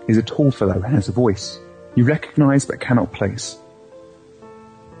 is a tall fellow and has a voice you recognize but cannot place.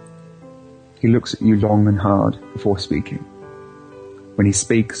 He looks at you long and hard before speaking. When he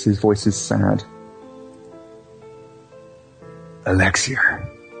speaks, his voice is sad. Alexia.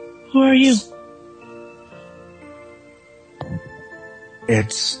 Who are you?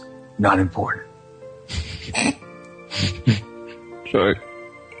 It's not important. Sure.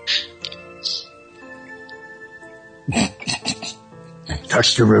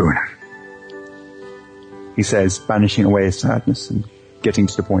 Touch the rune, he says, banishing away his sadness and getting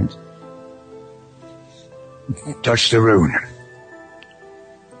to the point. Touch the rune.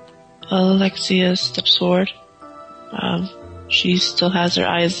 Alexia steps forward. She still has her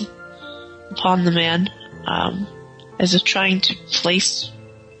eyes upon the man, as if trying to place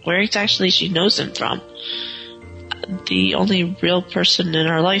where exactly she knows him from. The only real person in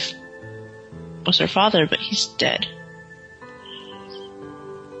her life was her father, but he's dead.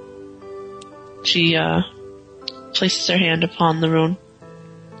 She places her hand upon the rune.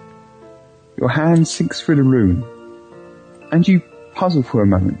 Your hand sinks through the rune, and you puzzle for a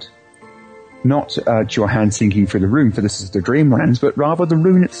moment. Not your hand sinking through the rune, for this is the Dreamlands, but rather the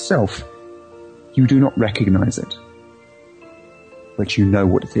rune itself. You do not recognize it, but you know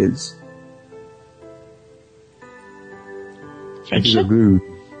what it is. It is a rune.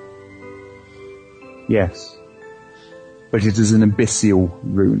 Yes, but it is an abyssal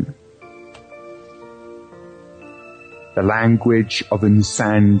rune. The language of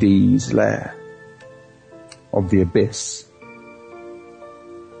Nsandi's lair, of the abyss,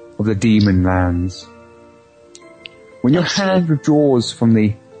 of the demon lands. When your hand withdraws from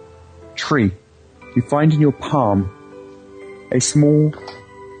the tree, you find in your palm a small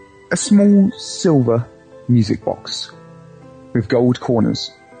silver music box with gold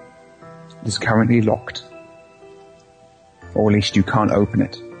corners. It is currently locked, or at least you can't open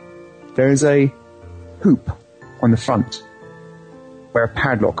it. There is a hoop on the front where a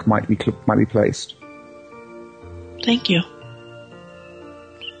padlock might be placed. Thank you.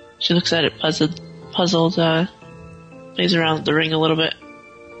 She looks at it puzzled, plays around the ring a little bit.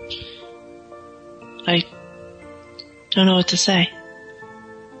 I don't know what to say.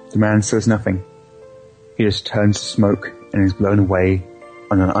 The man says nothing. He just turns to smoke and is blown away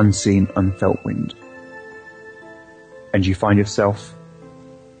on an unseen, unfelt wind. And you find yourself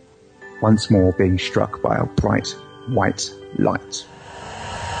once more being struck by a bright white light.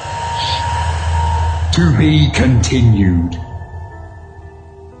 To be continued.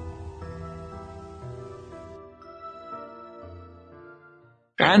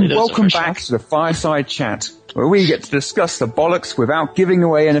 And welcome back to the Fireside Chat, where we get to discuss the bollocks without giving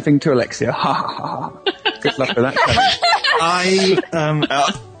away anything to Alexia. Ha ha ha. Good luck with that challenge.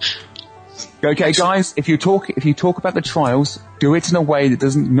 Okay, guys, if you talk about the trials, do it in a way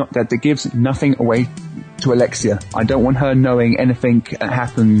that that gives nothing away to Alexia. I don't want her knowing anything that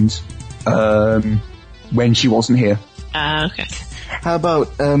happened when she wasn't here. Okay. How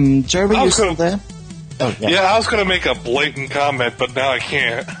about Jeremy? You still there? Oh, yeah, I was going to make a blatant comment, but now I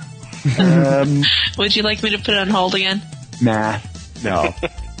can't. Would you like me to put it on hold again? Nah. No.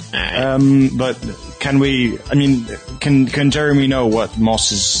 Right. But can we? I mean, can Jeremy know what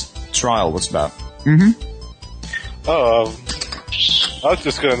Moss's trial was about? I was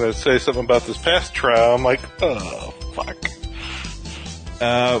just going to say something about this past trial. I'm like, oh fuck.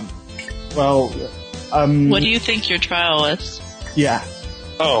 What do you think your trial was? Yeah.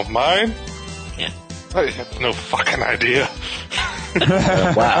 Oh, mine? Yeah. I have no fucking idea.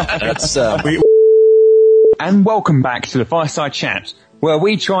 Wow, that's And welcome back to the Fireside Chat, where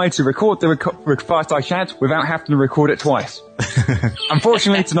we try to record the Fireside Chat without having to record it twice.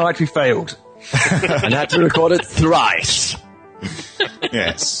 Unfortunately, tonight we failed. and had to record it thrice.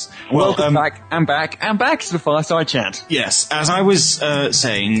 Yes. Welcome back to the Fireside Chat. Yes, as I was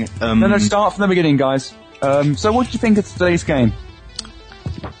saying... No, start from the beginning, guys. So what did you think of today's game?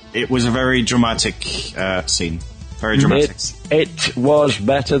 It was a very dramatic scene. Very dramatic. It was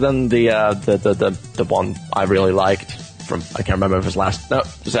better than the one I really liked from, I can't remember if it was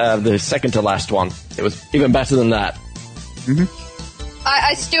the second to last one. It was even better than that. Mm-hmm.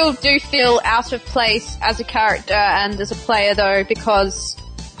 I still do feel out of place as a character and as a player, though, because,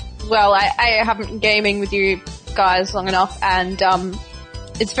 well, I haven't been gaming with you guys long enough, and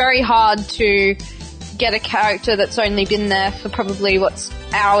it's very hard to get a character that's only been there for probably,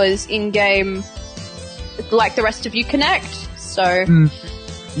 hours in-game, like the rest of you connect, so...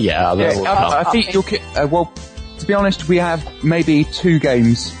 Yeah, I think you'll... well, to be honest, we have maybe 2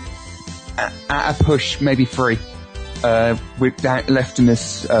 games at a push, maybe 3. With that left in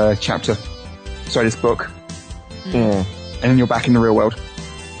this chapter. Sorry, this book. And then you're back in the real world.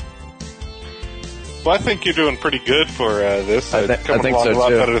 Well, I think you're doing pretty good for this. I think along so, a lot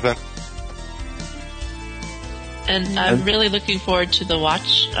too. better than... And I'm really looking forward to the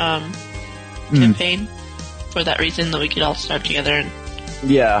watch campaign for that reason, that we could all start together. And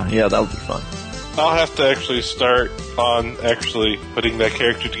Yeah, that'll be fun. I'll have to actually start on actually putting that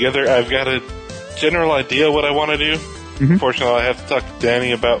character together. I've got a general idea what I want to do. Unfortunately, I have to talk to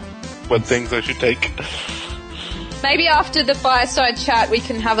Danny about what things I should take. Maybe after the Fireside Chat we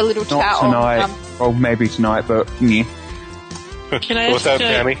can have a little chat Not tonight. Well, maybe tonight, but... Yeah. can I What's ask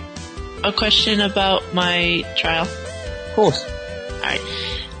that, Danny? a question about my trial? Of course. Alright.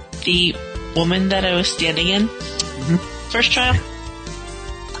 The woman that I was standing in? First trial?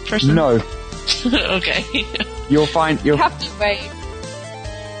 First one? No. Okay. You'll find... You have to wait.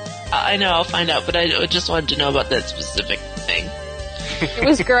 I know, I'll find out, but I just wanted to know about that specific thing. It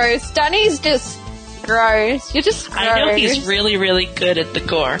was gross. Danny's just gross. You're just gross. I know he's really, really good at the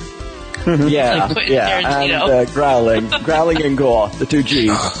gore. Yeah, Like Quentin and Tarantino. growling and gore, the 2 G's.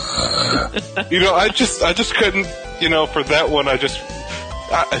 I just couldn't, for that one,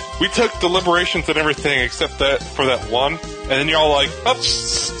 we took deliberations and everything except that for that one, and then you're all like, oh,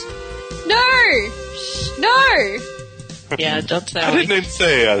 No! Yeah, don't say I didn't even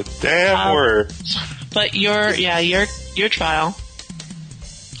say a damn word. But your trial.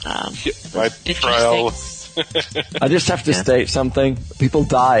 My trial. I just have to state something. People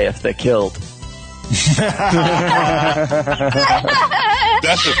die if they're killed.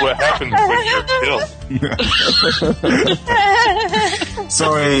 That's just what happens when you're killed.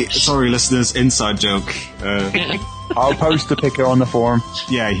 Sorry, listeners. Inside joke. I'll post the picker on the forum.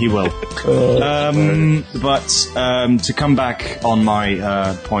 Yeah, he will. But to come back on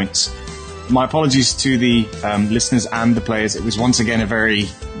my point, my apologies to the listeners and the players. It was once again a very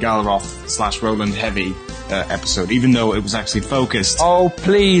Galaroth/Roland heavy episode, even though it was actually focused. Oh,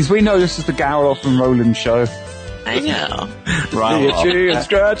 please. We know this is the Galaroth and Roland show. I know. Right. Itchy and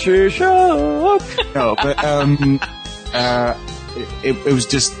scratchy show. No, but it was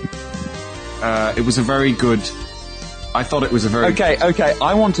just it was a very good. I thought it was a very Okay.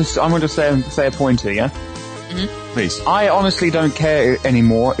 I want to say a pointer, yeah? Please. I honestly don't care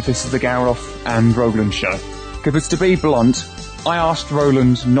anymore if this is the Galaroth and Roland show. If it's to be blunt, I asked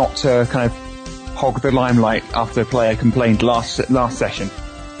Roland not to kind of hog the limelight after a player complained last session.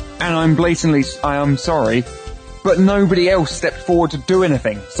 And I am sorry, but nobody else stepped forward to do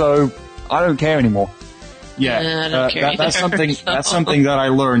anything, so I don't care anymore. Yeah, I don't care that's either, something. so. That's something that I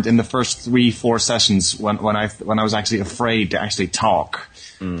learned in the first 3-4 sessions when I was actually afraid to actually talk.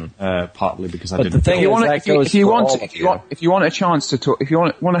 Partly because I But didn't. the thing If you is, want, that if you, goes if you for want, all if of you want, if you want a chance to talk, if you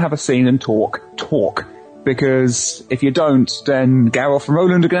want to have a scene and talk. Because if you don't, then Gareth and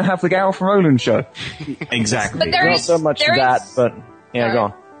Roland are going to have the Gareth and Roland show. Exactly. But there Not is so much there that, is- but yeah, Sorry. go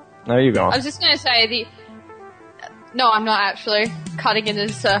on. No, you go I on. was just going to say no, I'm not actually. Cutting it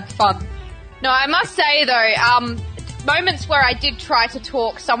is fun. No, I must say though, moments where I did try to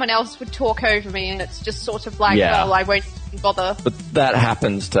talk, someone else would talk over me, and it's just sort of like, Yeah. well, I won't bother. But that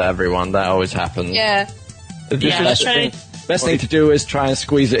happens to everyone. That always happens. Yeah. The Yeah, best thing to do is try and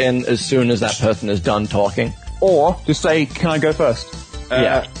squeeze it in as soon as that person is done talking. Or just say, "Can I go first?"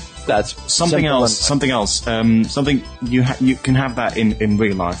 Yeah, that's Something simple else. Something you can have that in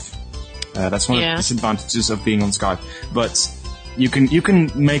real life. That's one of Yeah. the disadvantages of being on Skype. But you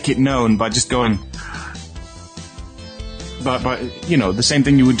can make it known by just going. But the same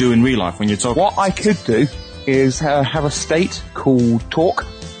thing you would do in real life when you're talking. What I could do is have a state called talk,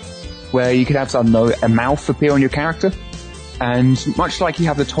 where you could have, I don't know, a mouth appear on your character, and much like you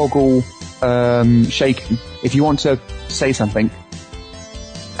have the toggle shaken, if you want to say something,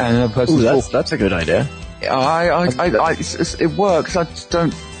 and another person's talking, that's a good idea. it works. I just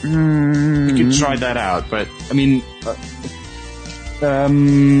don't. You could try that out, but I mean,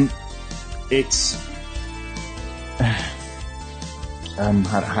 it's.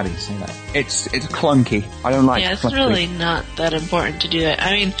 How do you say that? It's clunky. I don't like. Yeah, it's clunky. really not that important to do that.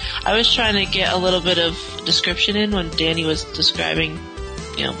 I mean, I was trying to get a little bit of description in when Danny was describing,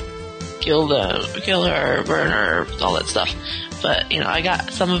 kill her, burn her, all that stuff. But, I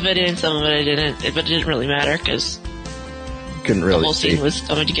got some of it in, some of it I didn't. But it didn't really matter because Couldn't the really whole see. scene was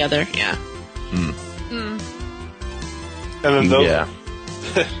coming together. Yeah. And then those. No, And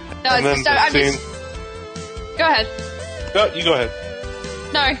it's then just, the I'm scene. just... Go ahead. No, you go ahead.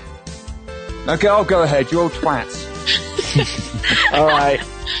 No. Okay, I'll go ahead. You're all twats. All right,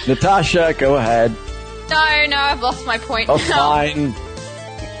 Natasha, go ahead. No, I've lost my point. Oh, fine.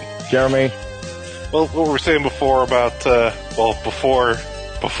 Jeremy. Well, what we were saying before about, before,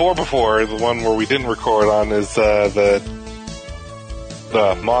 the one where we didn't record on is, the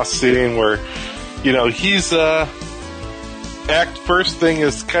Moss scene where, he's, act first thing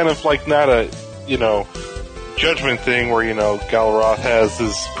is kind of like not a, judgment thing where, Galroth has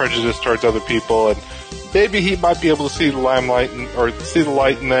his prejudice towards other people and maybe he might be able to see the limelight or see the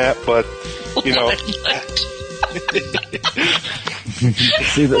light in that, but,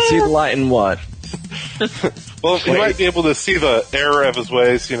 See the light in what? well, he might be able to see the error of his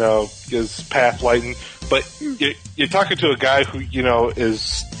ways, his path lighten. But you're talking to a guy who,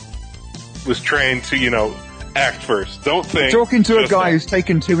 was trained to, act first. Don't think. Talking to a just guy act. who's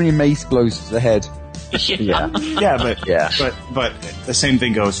taken too many mace blows to the head. Yeah. Yeah, but Yeah. but the same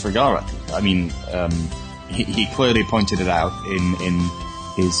thing goes for Gareth. I mean, he clearly pointed it out in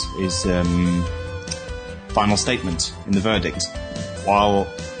his final statement in the verdict. While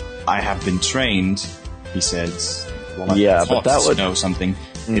I have been trained, he says, well, Yeah, I'm but taught that to would- know something.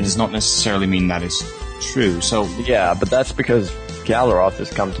 It does not necessarily mean that is true. So Yeah, but that's because Galroth has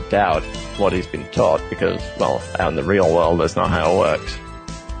come to doubt what he's been taught because, well, out in the real world, that's not how it works.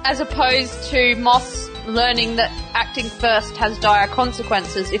 As opposed to Moss learning that acting first has dire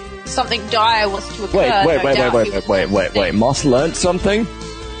consequences. If something dire was to occur, Wait. Moss learned something?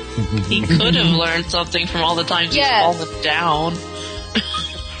 He could have learned something from all the times Yeah. he's fallen down.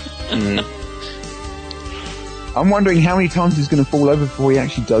 I'm wondering how many times he's going to fall over before he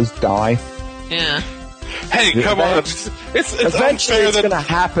actually does die. Yeah. Hey, come on! It's Eventually unfair it's that. gonna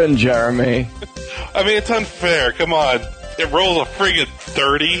happen, Jeremy. I mean, it's unfair. Come on, it rolls a friggin'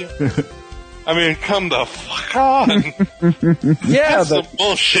 30. I mean, come the fuck on. Yeah, That's some but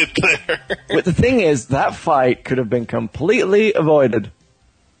bullshit there. the thing is, that fight could have been completely avoided.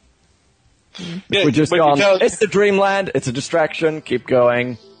 Yeah, We just but gone, you tell- it's the dreamland, it's a distraction, keep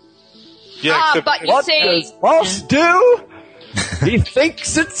going. yeah, except- but you What see, does Moss do? He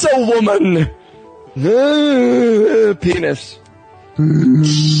thinks it's a woman. Penis.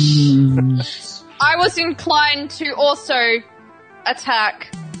 I was inclined to also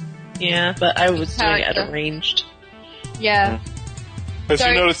attack. Yeah, but I was doing it at Character. a ranged. Yeah. as so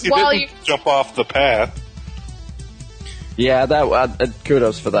you notice, he while didn't jump off the path. Yeah, that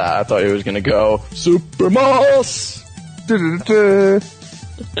kudos for that. I thought he was gonna go Super Moss. Du-du-du-du.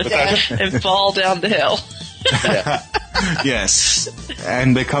 And fall down the hill. yes,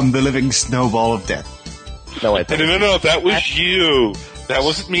 and become the living snowball of death. No, wait. No, that was you. That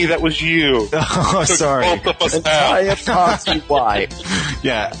wasn't me, that was you. Oh, sorry. Both of us Entire out. party white.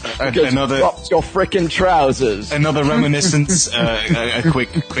 Yeah, Because you dropped your frickin' trousers. another reminiscence. A quick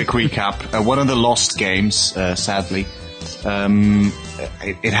recap. One of the lost games, sadly,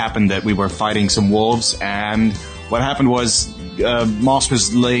 it happened that we were fighting some wolves, and what happened was Moss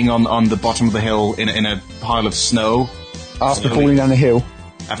was laying on the bottom of the hill in a pile of snow. After falling down the hill.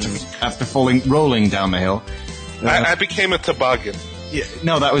 After rolling down the hill. I became a toboggan. Yeah,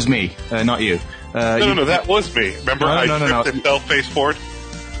 no, that was me, not you. No, that was me. Remember, I tripped and fell face forward?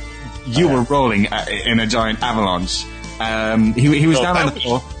 You were rolling in a giant avalanche. He was down on the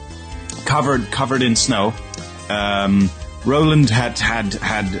floor, covered in snow. Roland had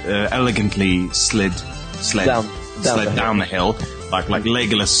elegantly slid down the hill, like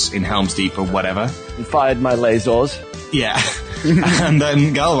Legolas in Helm's Deep or whatever. And fired my lasers. Yeah. And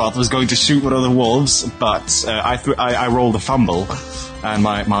then Galroth was going to shoot one of the wolves, but I rolled a fumble, and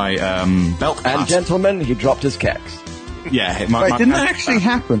my belt And clasp. gentlemen, he dropped his kecks. Yeah. Wait, didn't that actually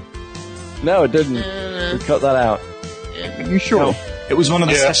happen? No, it didn't. We cut that out. Are you sure? No, it was one of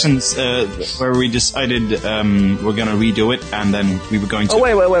the sessions where we decided we're going to redo it, and then we were going to...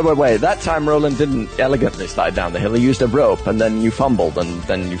 Oh, wait. That time Roland didn't elegantly slide down the hill. He used a rope, and then you fumbled, and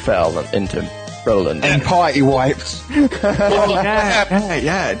then you fell into Roland. And party wipes.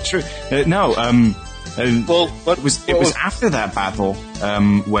 yeah, true. It was after that battle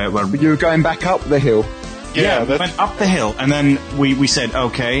where You were going back up the hill. we went up the hill, and then we said,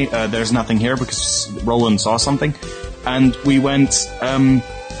 okay, there's nothing here because Roland saw something, and we went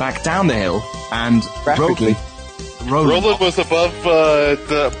back down the hill, and Rapidly. Roland was above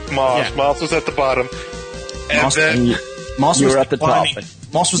the Moss. Yeah. Moss was at the bottom. And Moss, then... Moss You was were at the top.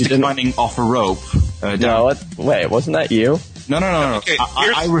 Moss was You didn't- declining off a rope. No, wait, wasn't that you? No. Okay,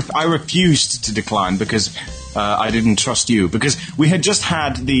 I refused to decline because I didn't trust you, because we had just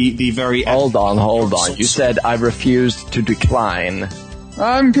had the very... Hold on. You said I refused to decline.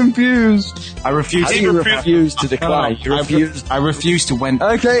 I'm confused. I refused How do you refuse to decline? You refused. I refused to went...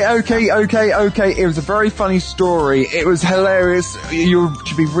 Okay. It was a very funny story. It was hilarious. You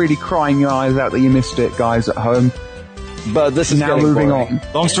should be really crying your eyes out that you missed it, guys at home. But this is Now getting moving boring.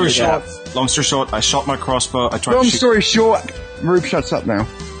 on. Long story short, I shot my crossbow. I tried Long to shoot... story short, Rube shuts up now.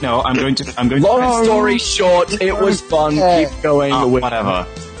 No, I'm going to... Long story short, it was fun. Yeah. Keep going. with whatever.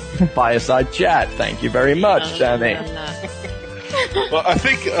 Fireside chat. Thank you very much, Danny. Well, I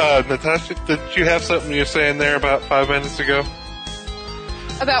think, Natasha, did you have something you were saying there about 5 minutes ago?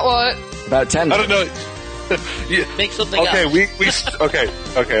 About what? About 10 I don't know. Make something Okay, up.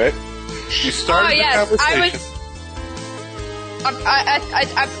 okay. You started the conversation.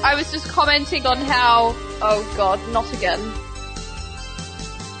 I was just commenting on how. Oh God, not again.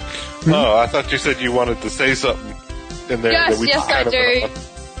 Oh, I thought you said you wanted to say something in there. Yes, that we yes, I kind of do. went on.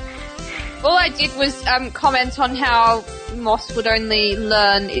 All I did was comment on how Moss would only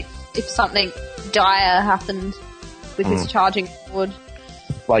learn if something dire happened with his charging forward.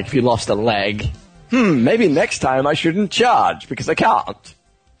 Like if you lost a leg. Maybe next time I shouldn't charge because I can't.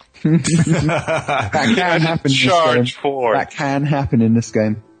 That can happen in this Charge game. forward. That can happen in this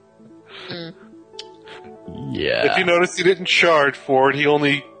game. Yeah. If you notice, he didn't charge forward. He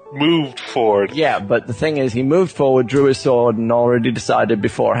only moved forward. Yeah, but the thing is, he moved forward, drew his sword, and already decided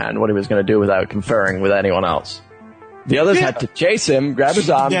beforehand what he was going to do without conferring with anyone else. The others had to chase him, grab his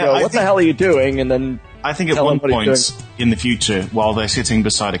arm, Yeah, go, I what the think- hell are you doing? And then I think at tell one him what point he's in the future, while they're sitting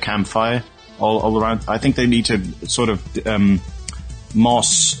beside a campfire, all around, I think they need to sort of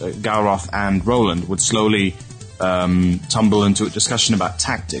Moss, Galroth, and Roland would slowly tumble into a discussion about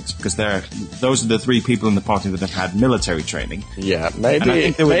tactics, because those are the three people in the party that have had military training. Yeah, And I maybe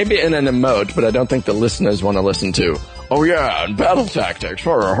think they would- maybe in an emote, but I don't think the listeners want to listen to. Oh yeah, and battle tactics.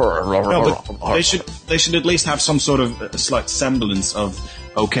 No, but they should at least have some sort of slight semblance of,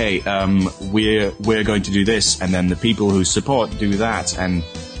 okay, we're going to do this, and then the people who support do that, and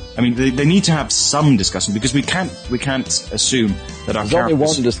I mean they need to have some discussion, because we can't assume that our There's only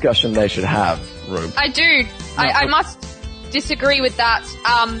characters... one discussion they should have, Rube. I do. I must disagree with that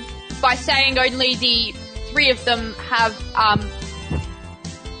by saying only the three of them have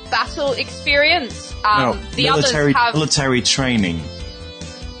battle experience. The others have... military training.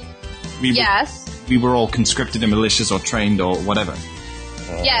 Yes. We were all conscripted in militias or trained or whatever.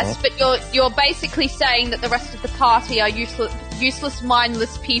 Yes, but you're basically saying that the rest of the party are useless,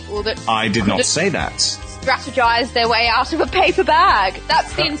 mindless people that I did not say that. strategize their way out of a paper bag.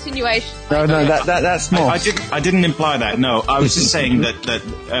 That's the insinuation. No, that's Moss. I didn't imply that. No, I was just saying that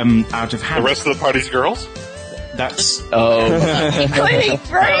out of The habit. rest of the party's girls? That's... Including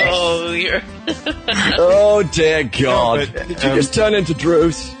Druce! Oh, you're... Oh dear God! No, but, Did you just turn into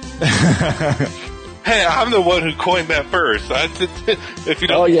Druce? Hey, I'm the one who coined that first. If you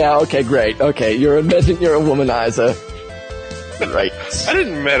don't, Oh yeah, okay, great. Okay, you're admitting you're a womanizer. Right. I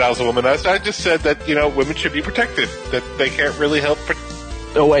didn't admit I was a womanizer. I just said that women should be protected. That they can't really help.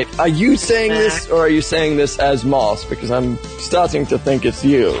 Oh wait, are you saying this, or are you saying this as Moss? Because I'm starting to think it's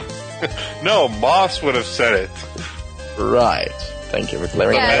you. No, Moss would have said it. Right. Thank you for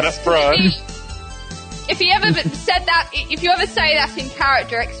clearing Man that up front. If you ever said that, if you ever say that in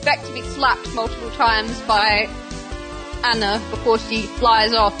character, expect to be slapped multiple times by Anna before she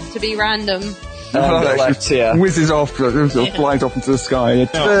flies off to be random. Alexia. Whizzes off, flies off into the sky.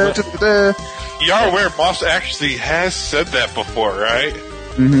 You are aware Moss actually has said that before, right?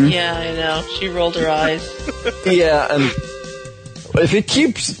 Mm-hmm. Yeah, I know. She rolled her eyes. Yeah, and if he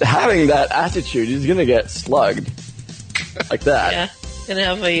keeps having that attitude, he's gonna get slugged. Like that. Yeah. Gonna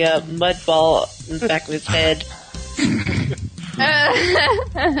have a mud ball in the back of his head.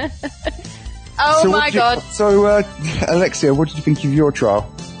 Oh my god. So, Alexia, what did you think of your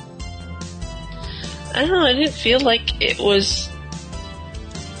trial? I don't know, I didn't feel like it was...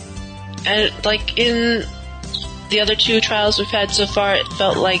 like, in the other two trials we've had so far, it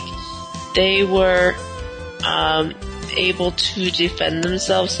felt like they were able to defend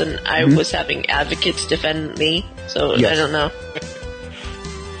themselves, and I was having advocates defend me, so Yes. I don't know.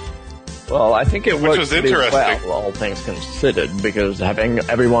 Well, I think it Which worked was pretty interesting. well, all things considered, because having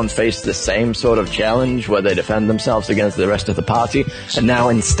everyone face the same sort of challenge where they defend themselves against the rest of the party, and now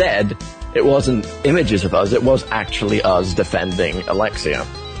instead, it wasn't images of us, it was actually us defending Alexia.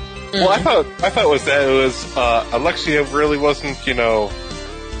 Well, I thought it was Alexia really wasn't,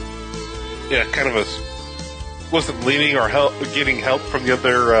 wasn't leading or getting help from the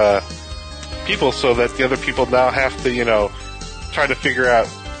other people, so that the other people now have to, try to figure out,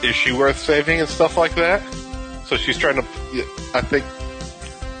 is she worth saving and stuff like that? So she's trying to, I think,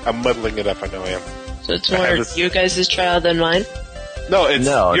 I'm muddling it up, I know I am. So it's more your guys' trial than mine? No, it's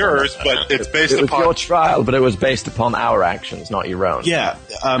yours, but it's based It was upon... your trial, but it was based upon our actions, not your own. Yeah,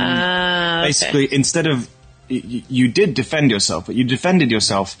 Okay. basically, instead of... You did defend yourself, but you defended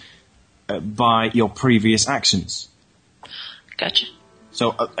yourself by your previous actions. Gotcha.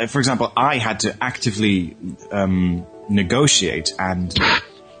 So, for example, I had to actively negotiate and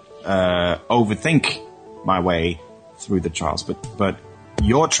overthink my way through the trials, but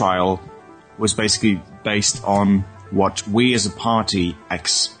your trial was basically based on what we as a party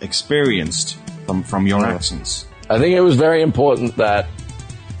experienced from your actions. I think it was very important that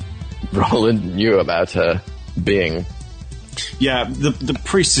Roland knew about her being... Yeah, the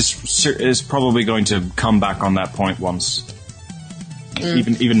priest is probably going to come back on that point once.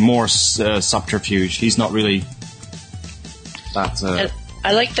 Even more subterfuge. He's not really that... And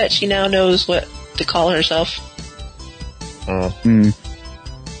I like that she now knows what to call herself. Moss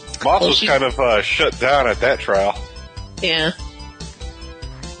was kind of shut down at that trial. Yeah.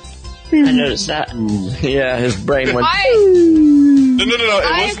 I noticed that. Yeah, his brain went... No.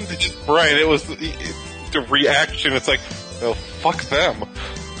 It wasn't his brain. It was the reaction. It's like, oh, fuck them.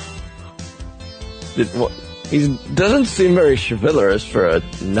 He doesn't seem very chivalrous for a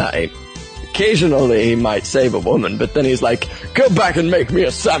knight. Occasionally he might save a woman, but then he's like, go back and make me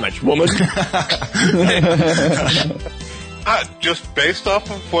a sandwich, woman. Just based off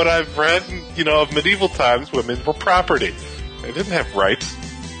of what I've read, of medieval times, women were property. They didn't have rights.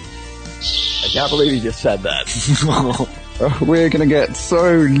 I can't believe you just said that. We're gonna get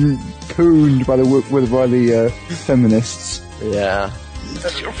so pooned by the feminists. Yeah.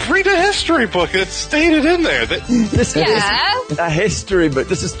 Read a history book. It's stated in there that This is a history book.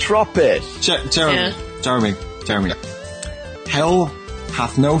 This is Tropis. Jeremy. Hell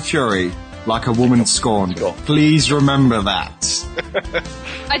hath no fury like a woman scorned. Please remember that.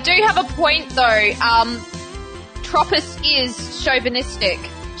 I do have a point though. Tropis is chauvinistic,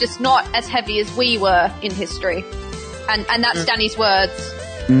 just not as heavy as we were in history. And that's Danny's words.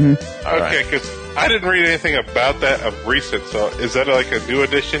 Mm-hmm. Okay, because I didn't read anything about that of recent, so is that like a new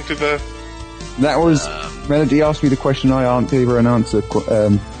addition to the... That was... Melody asked me the question, I gave her an answer,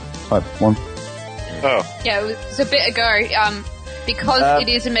 type 1. Oh. Yeah, it was a bit ago. Because it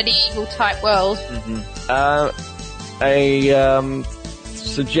is a medieval type world. A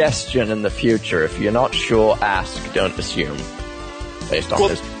suggestion in the future, if you're not sure, ask, don't assume. Based on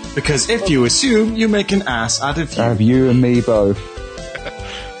this. Because if you assume, you make an ass out of you. Have you and me both.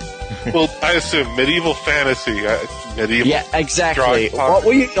 Well, I assume medieval fantasy, medieval... Yeah, exactly. What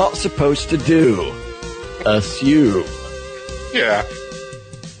were you not supposed to do? Assume. Yeah.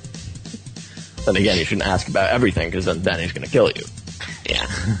 Then again, you shouldn't ask about everything, because then Danny's going to kill you. Yeah.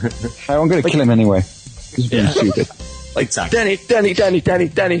 I'm going to kill him anyway. He's being stupid. Like, Danny.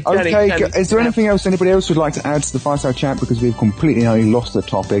 Okay, is there anything else anybody else would like to add to the fireside chat? Because we've completely lost the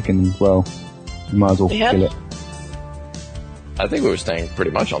topic and, well, we might as well kill it. I think we were staying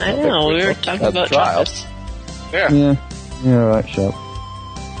pretty much on I topic. know, we were talking about Tropis. Yeah. Yeah, right, shut up.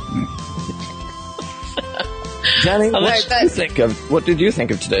 Danny, what did you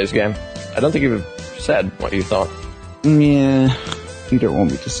think of today's game? I don't think you've said what you thought. Yeah, you don't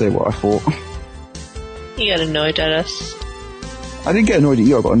want me to say what I thought. You got annoyed at us. I didn't get annoyed at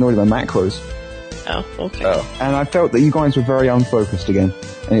you, I got annoyed at my macros. Oh, okay. And I felt that you guys were very unfocused again.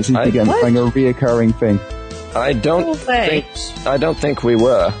 And it seems to be getting like a reoccurring thing. I don't think we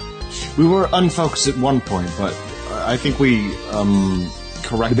were. We were unfocused at one point, but I think we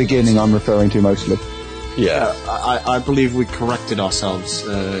corrected... The beginning I'm referring to mostly. Yeah. I believe we corrected ourselves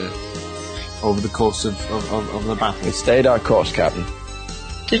over the course of the battle. We stayed our course, Captain.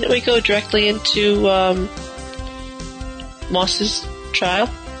 Didn't we go directly into Moss's trial?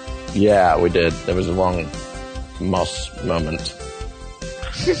 Yeah, we did. There was a long Moss moment.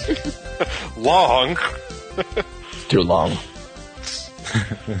 Long? Too long.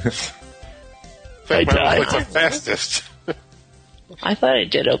 I died. Was the fastest. I thought I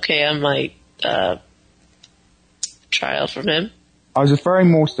did okay on my trial from him. I was referring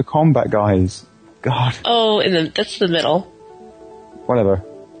more to the combat guys. God. Oh, that's the middle. Whatever.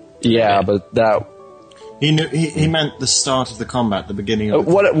 Yeah, okay. but that... He meant the start of the combat, the beginning of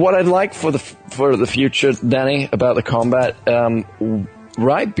what I'd like for the future, Danny, about the combat,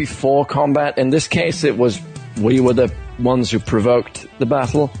 right before combat, in this case it was we were the ones who provoked the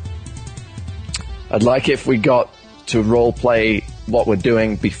battle. I'd like if we got to roleplay what we're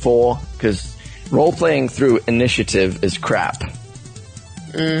doing before, because role-playing through initiative is crap.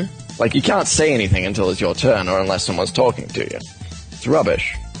 Like, you can't say anything until it's your turn, or unless someone's talking to you. It's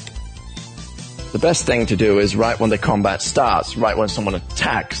rubbish. The best thing to do is right when the combat starts, right when someone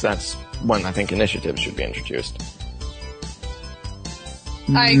attacks, that's when I think initiative should be introduced.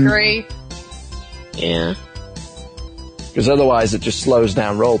 I agree. Yeah. Because otherwise it just slows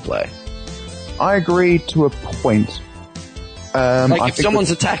down roleplay. I agree to a point. If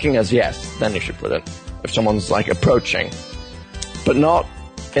someone's attacking us, yes, then you should put it. If someone's, approaching. But not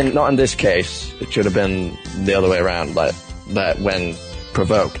in this case. It should have been the other way around, that when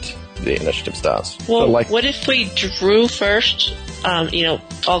provoked, the initiative starts. Well, so, what if we drew first,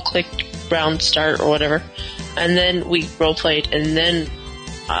 all click round start or whatever, and then we roleplayed, and then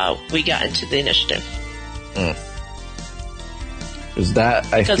we got into the initiative?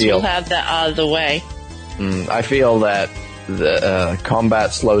 Because we'll have that out of the way. I feel that the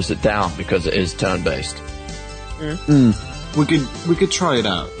combat slows it down because it is turn-based. We could try it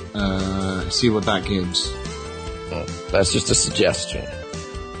out, see what that gives. That's just a suggestion.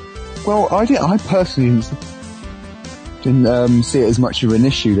 Well, I personally didn't see it as much of an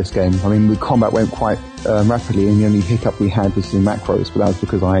issue this game. I mean, the combat went quite rapidly, and the only hiccup we had was the macros, but that was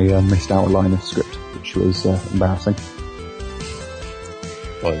because I missed out a line of script, which was embarrassing.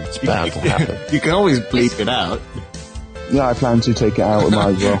 Well, it's bound to happen. You can always bleep it out. Yeah, I plan to take it out with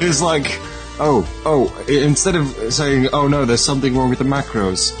mine as well. It's like, instead of saying, oh no, there's something wrong with the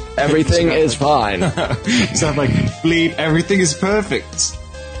macros. Everything is fine. So I'm like, bleep, everything is perfect.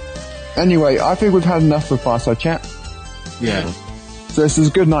 Anyway, I think we've had enough of Fireside Chat. Yeah. So this is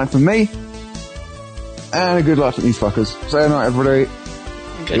a good night from me. And a good luck to these fuckers. Say night, everybody.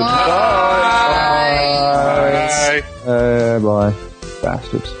 Goodbye. Bye. Bye.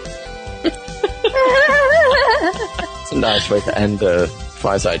 Bastards. It's a nice way to end the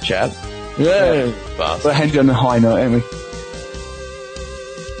Fireside Chat. Yeah. We'll end on a high note, ain't we?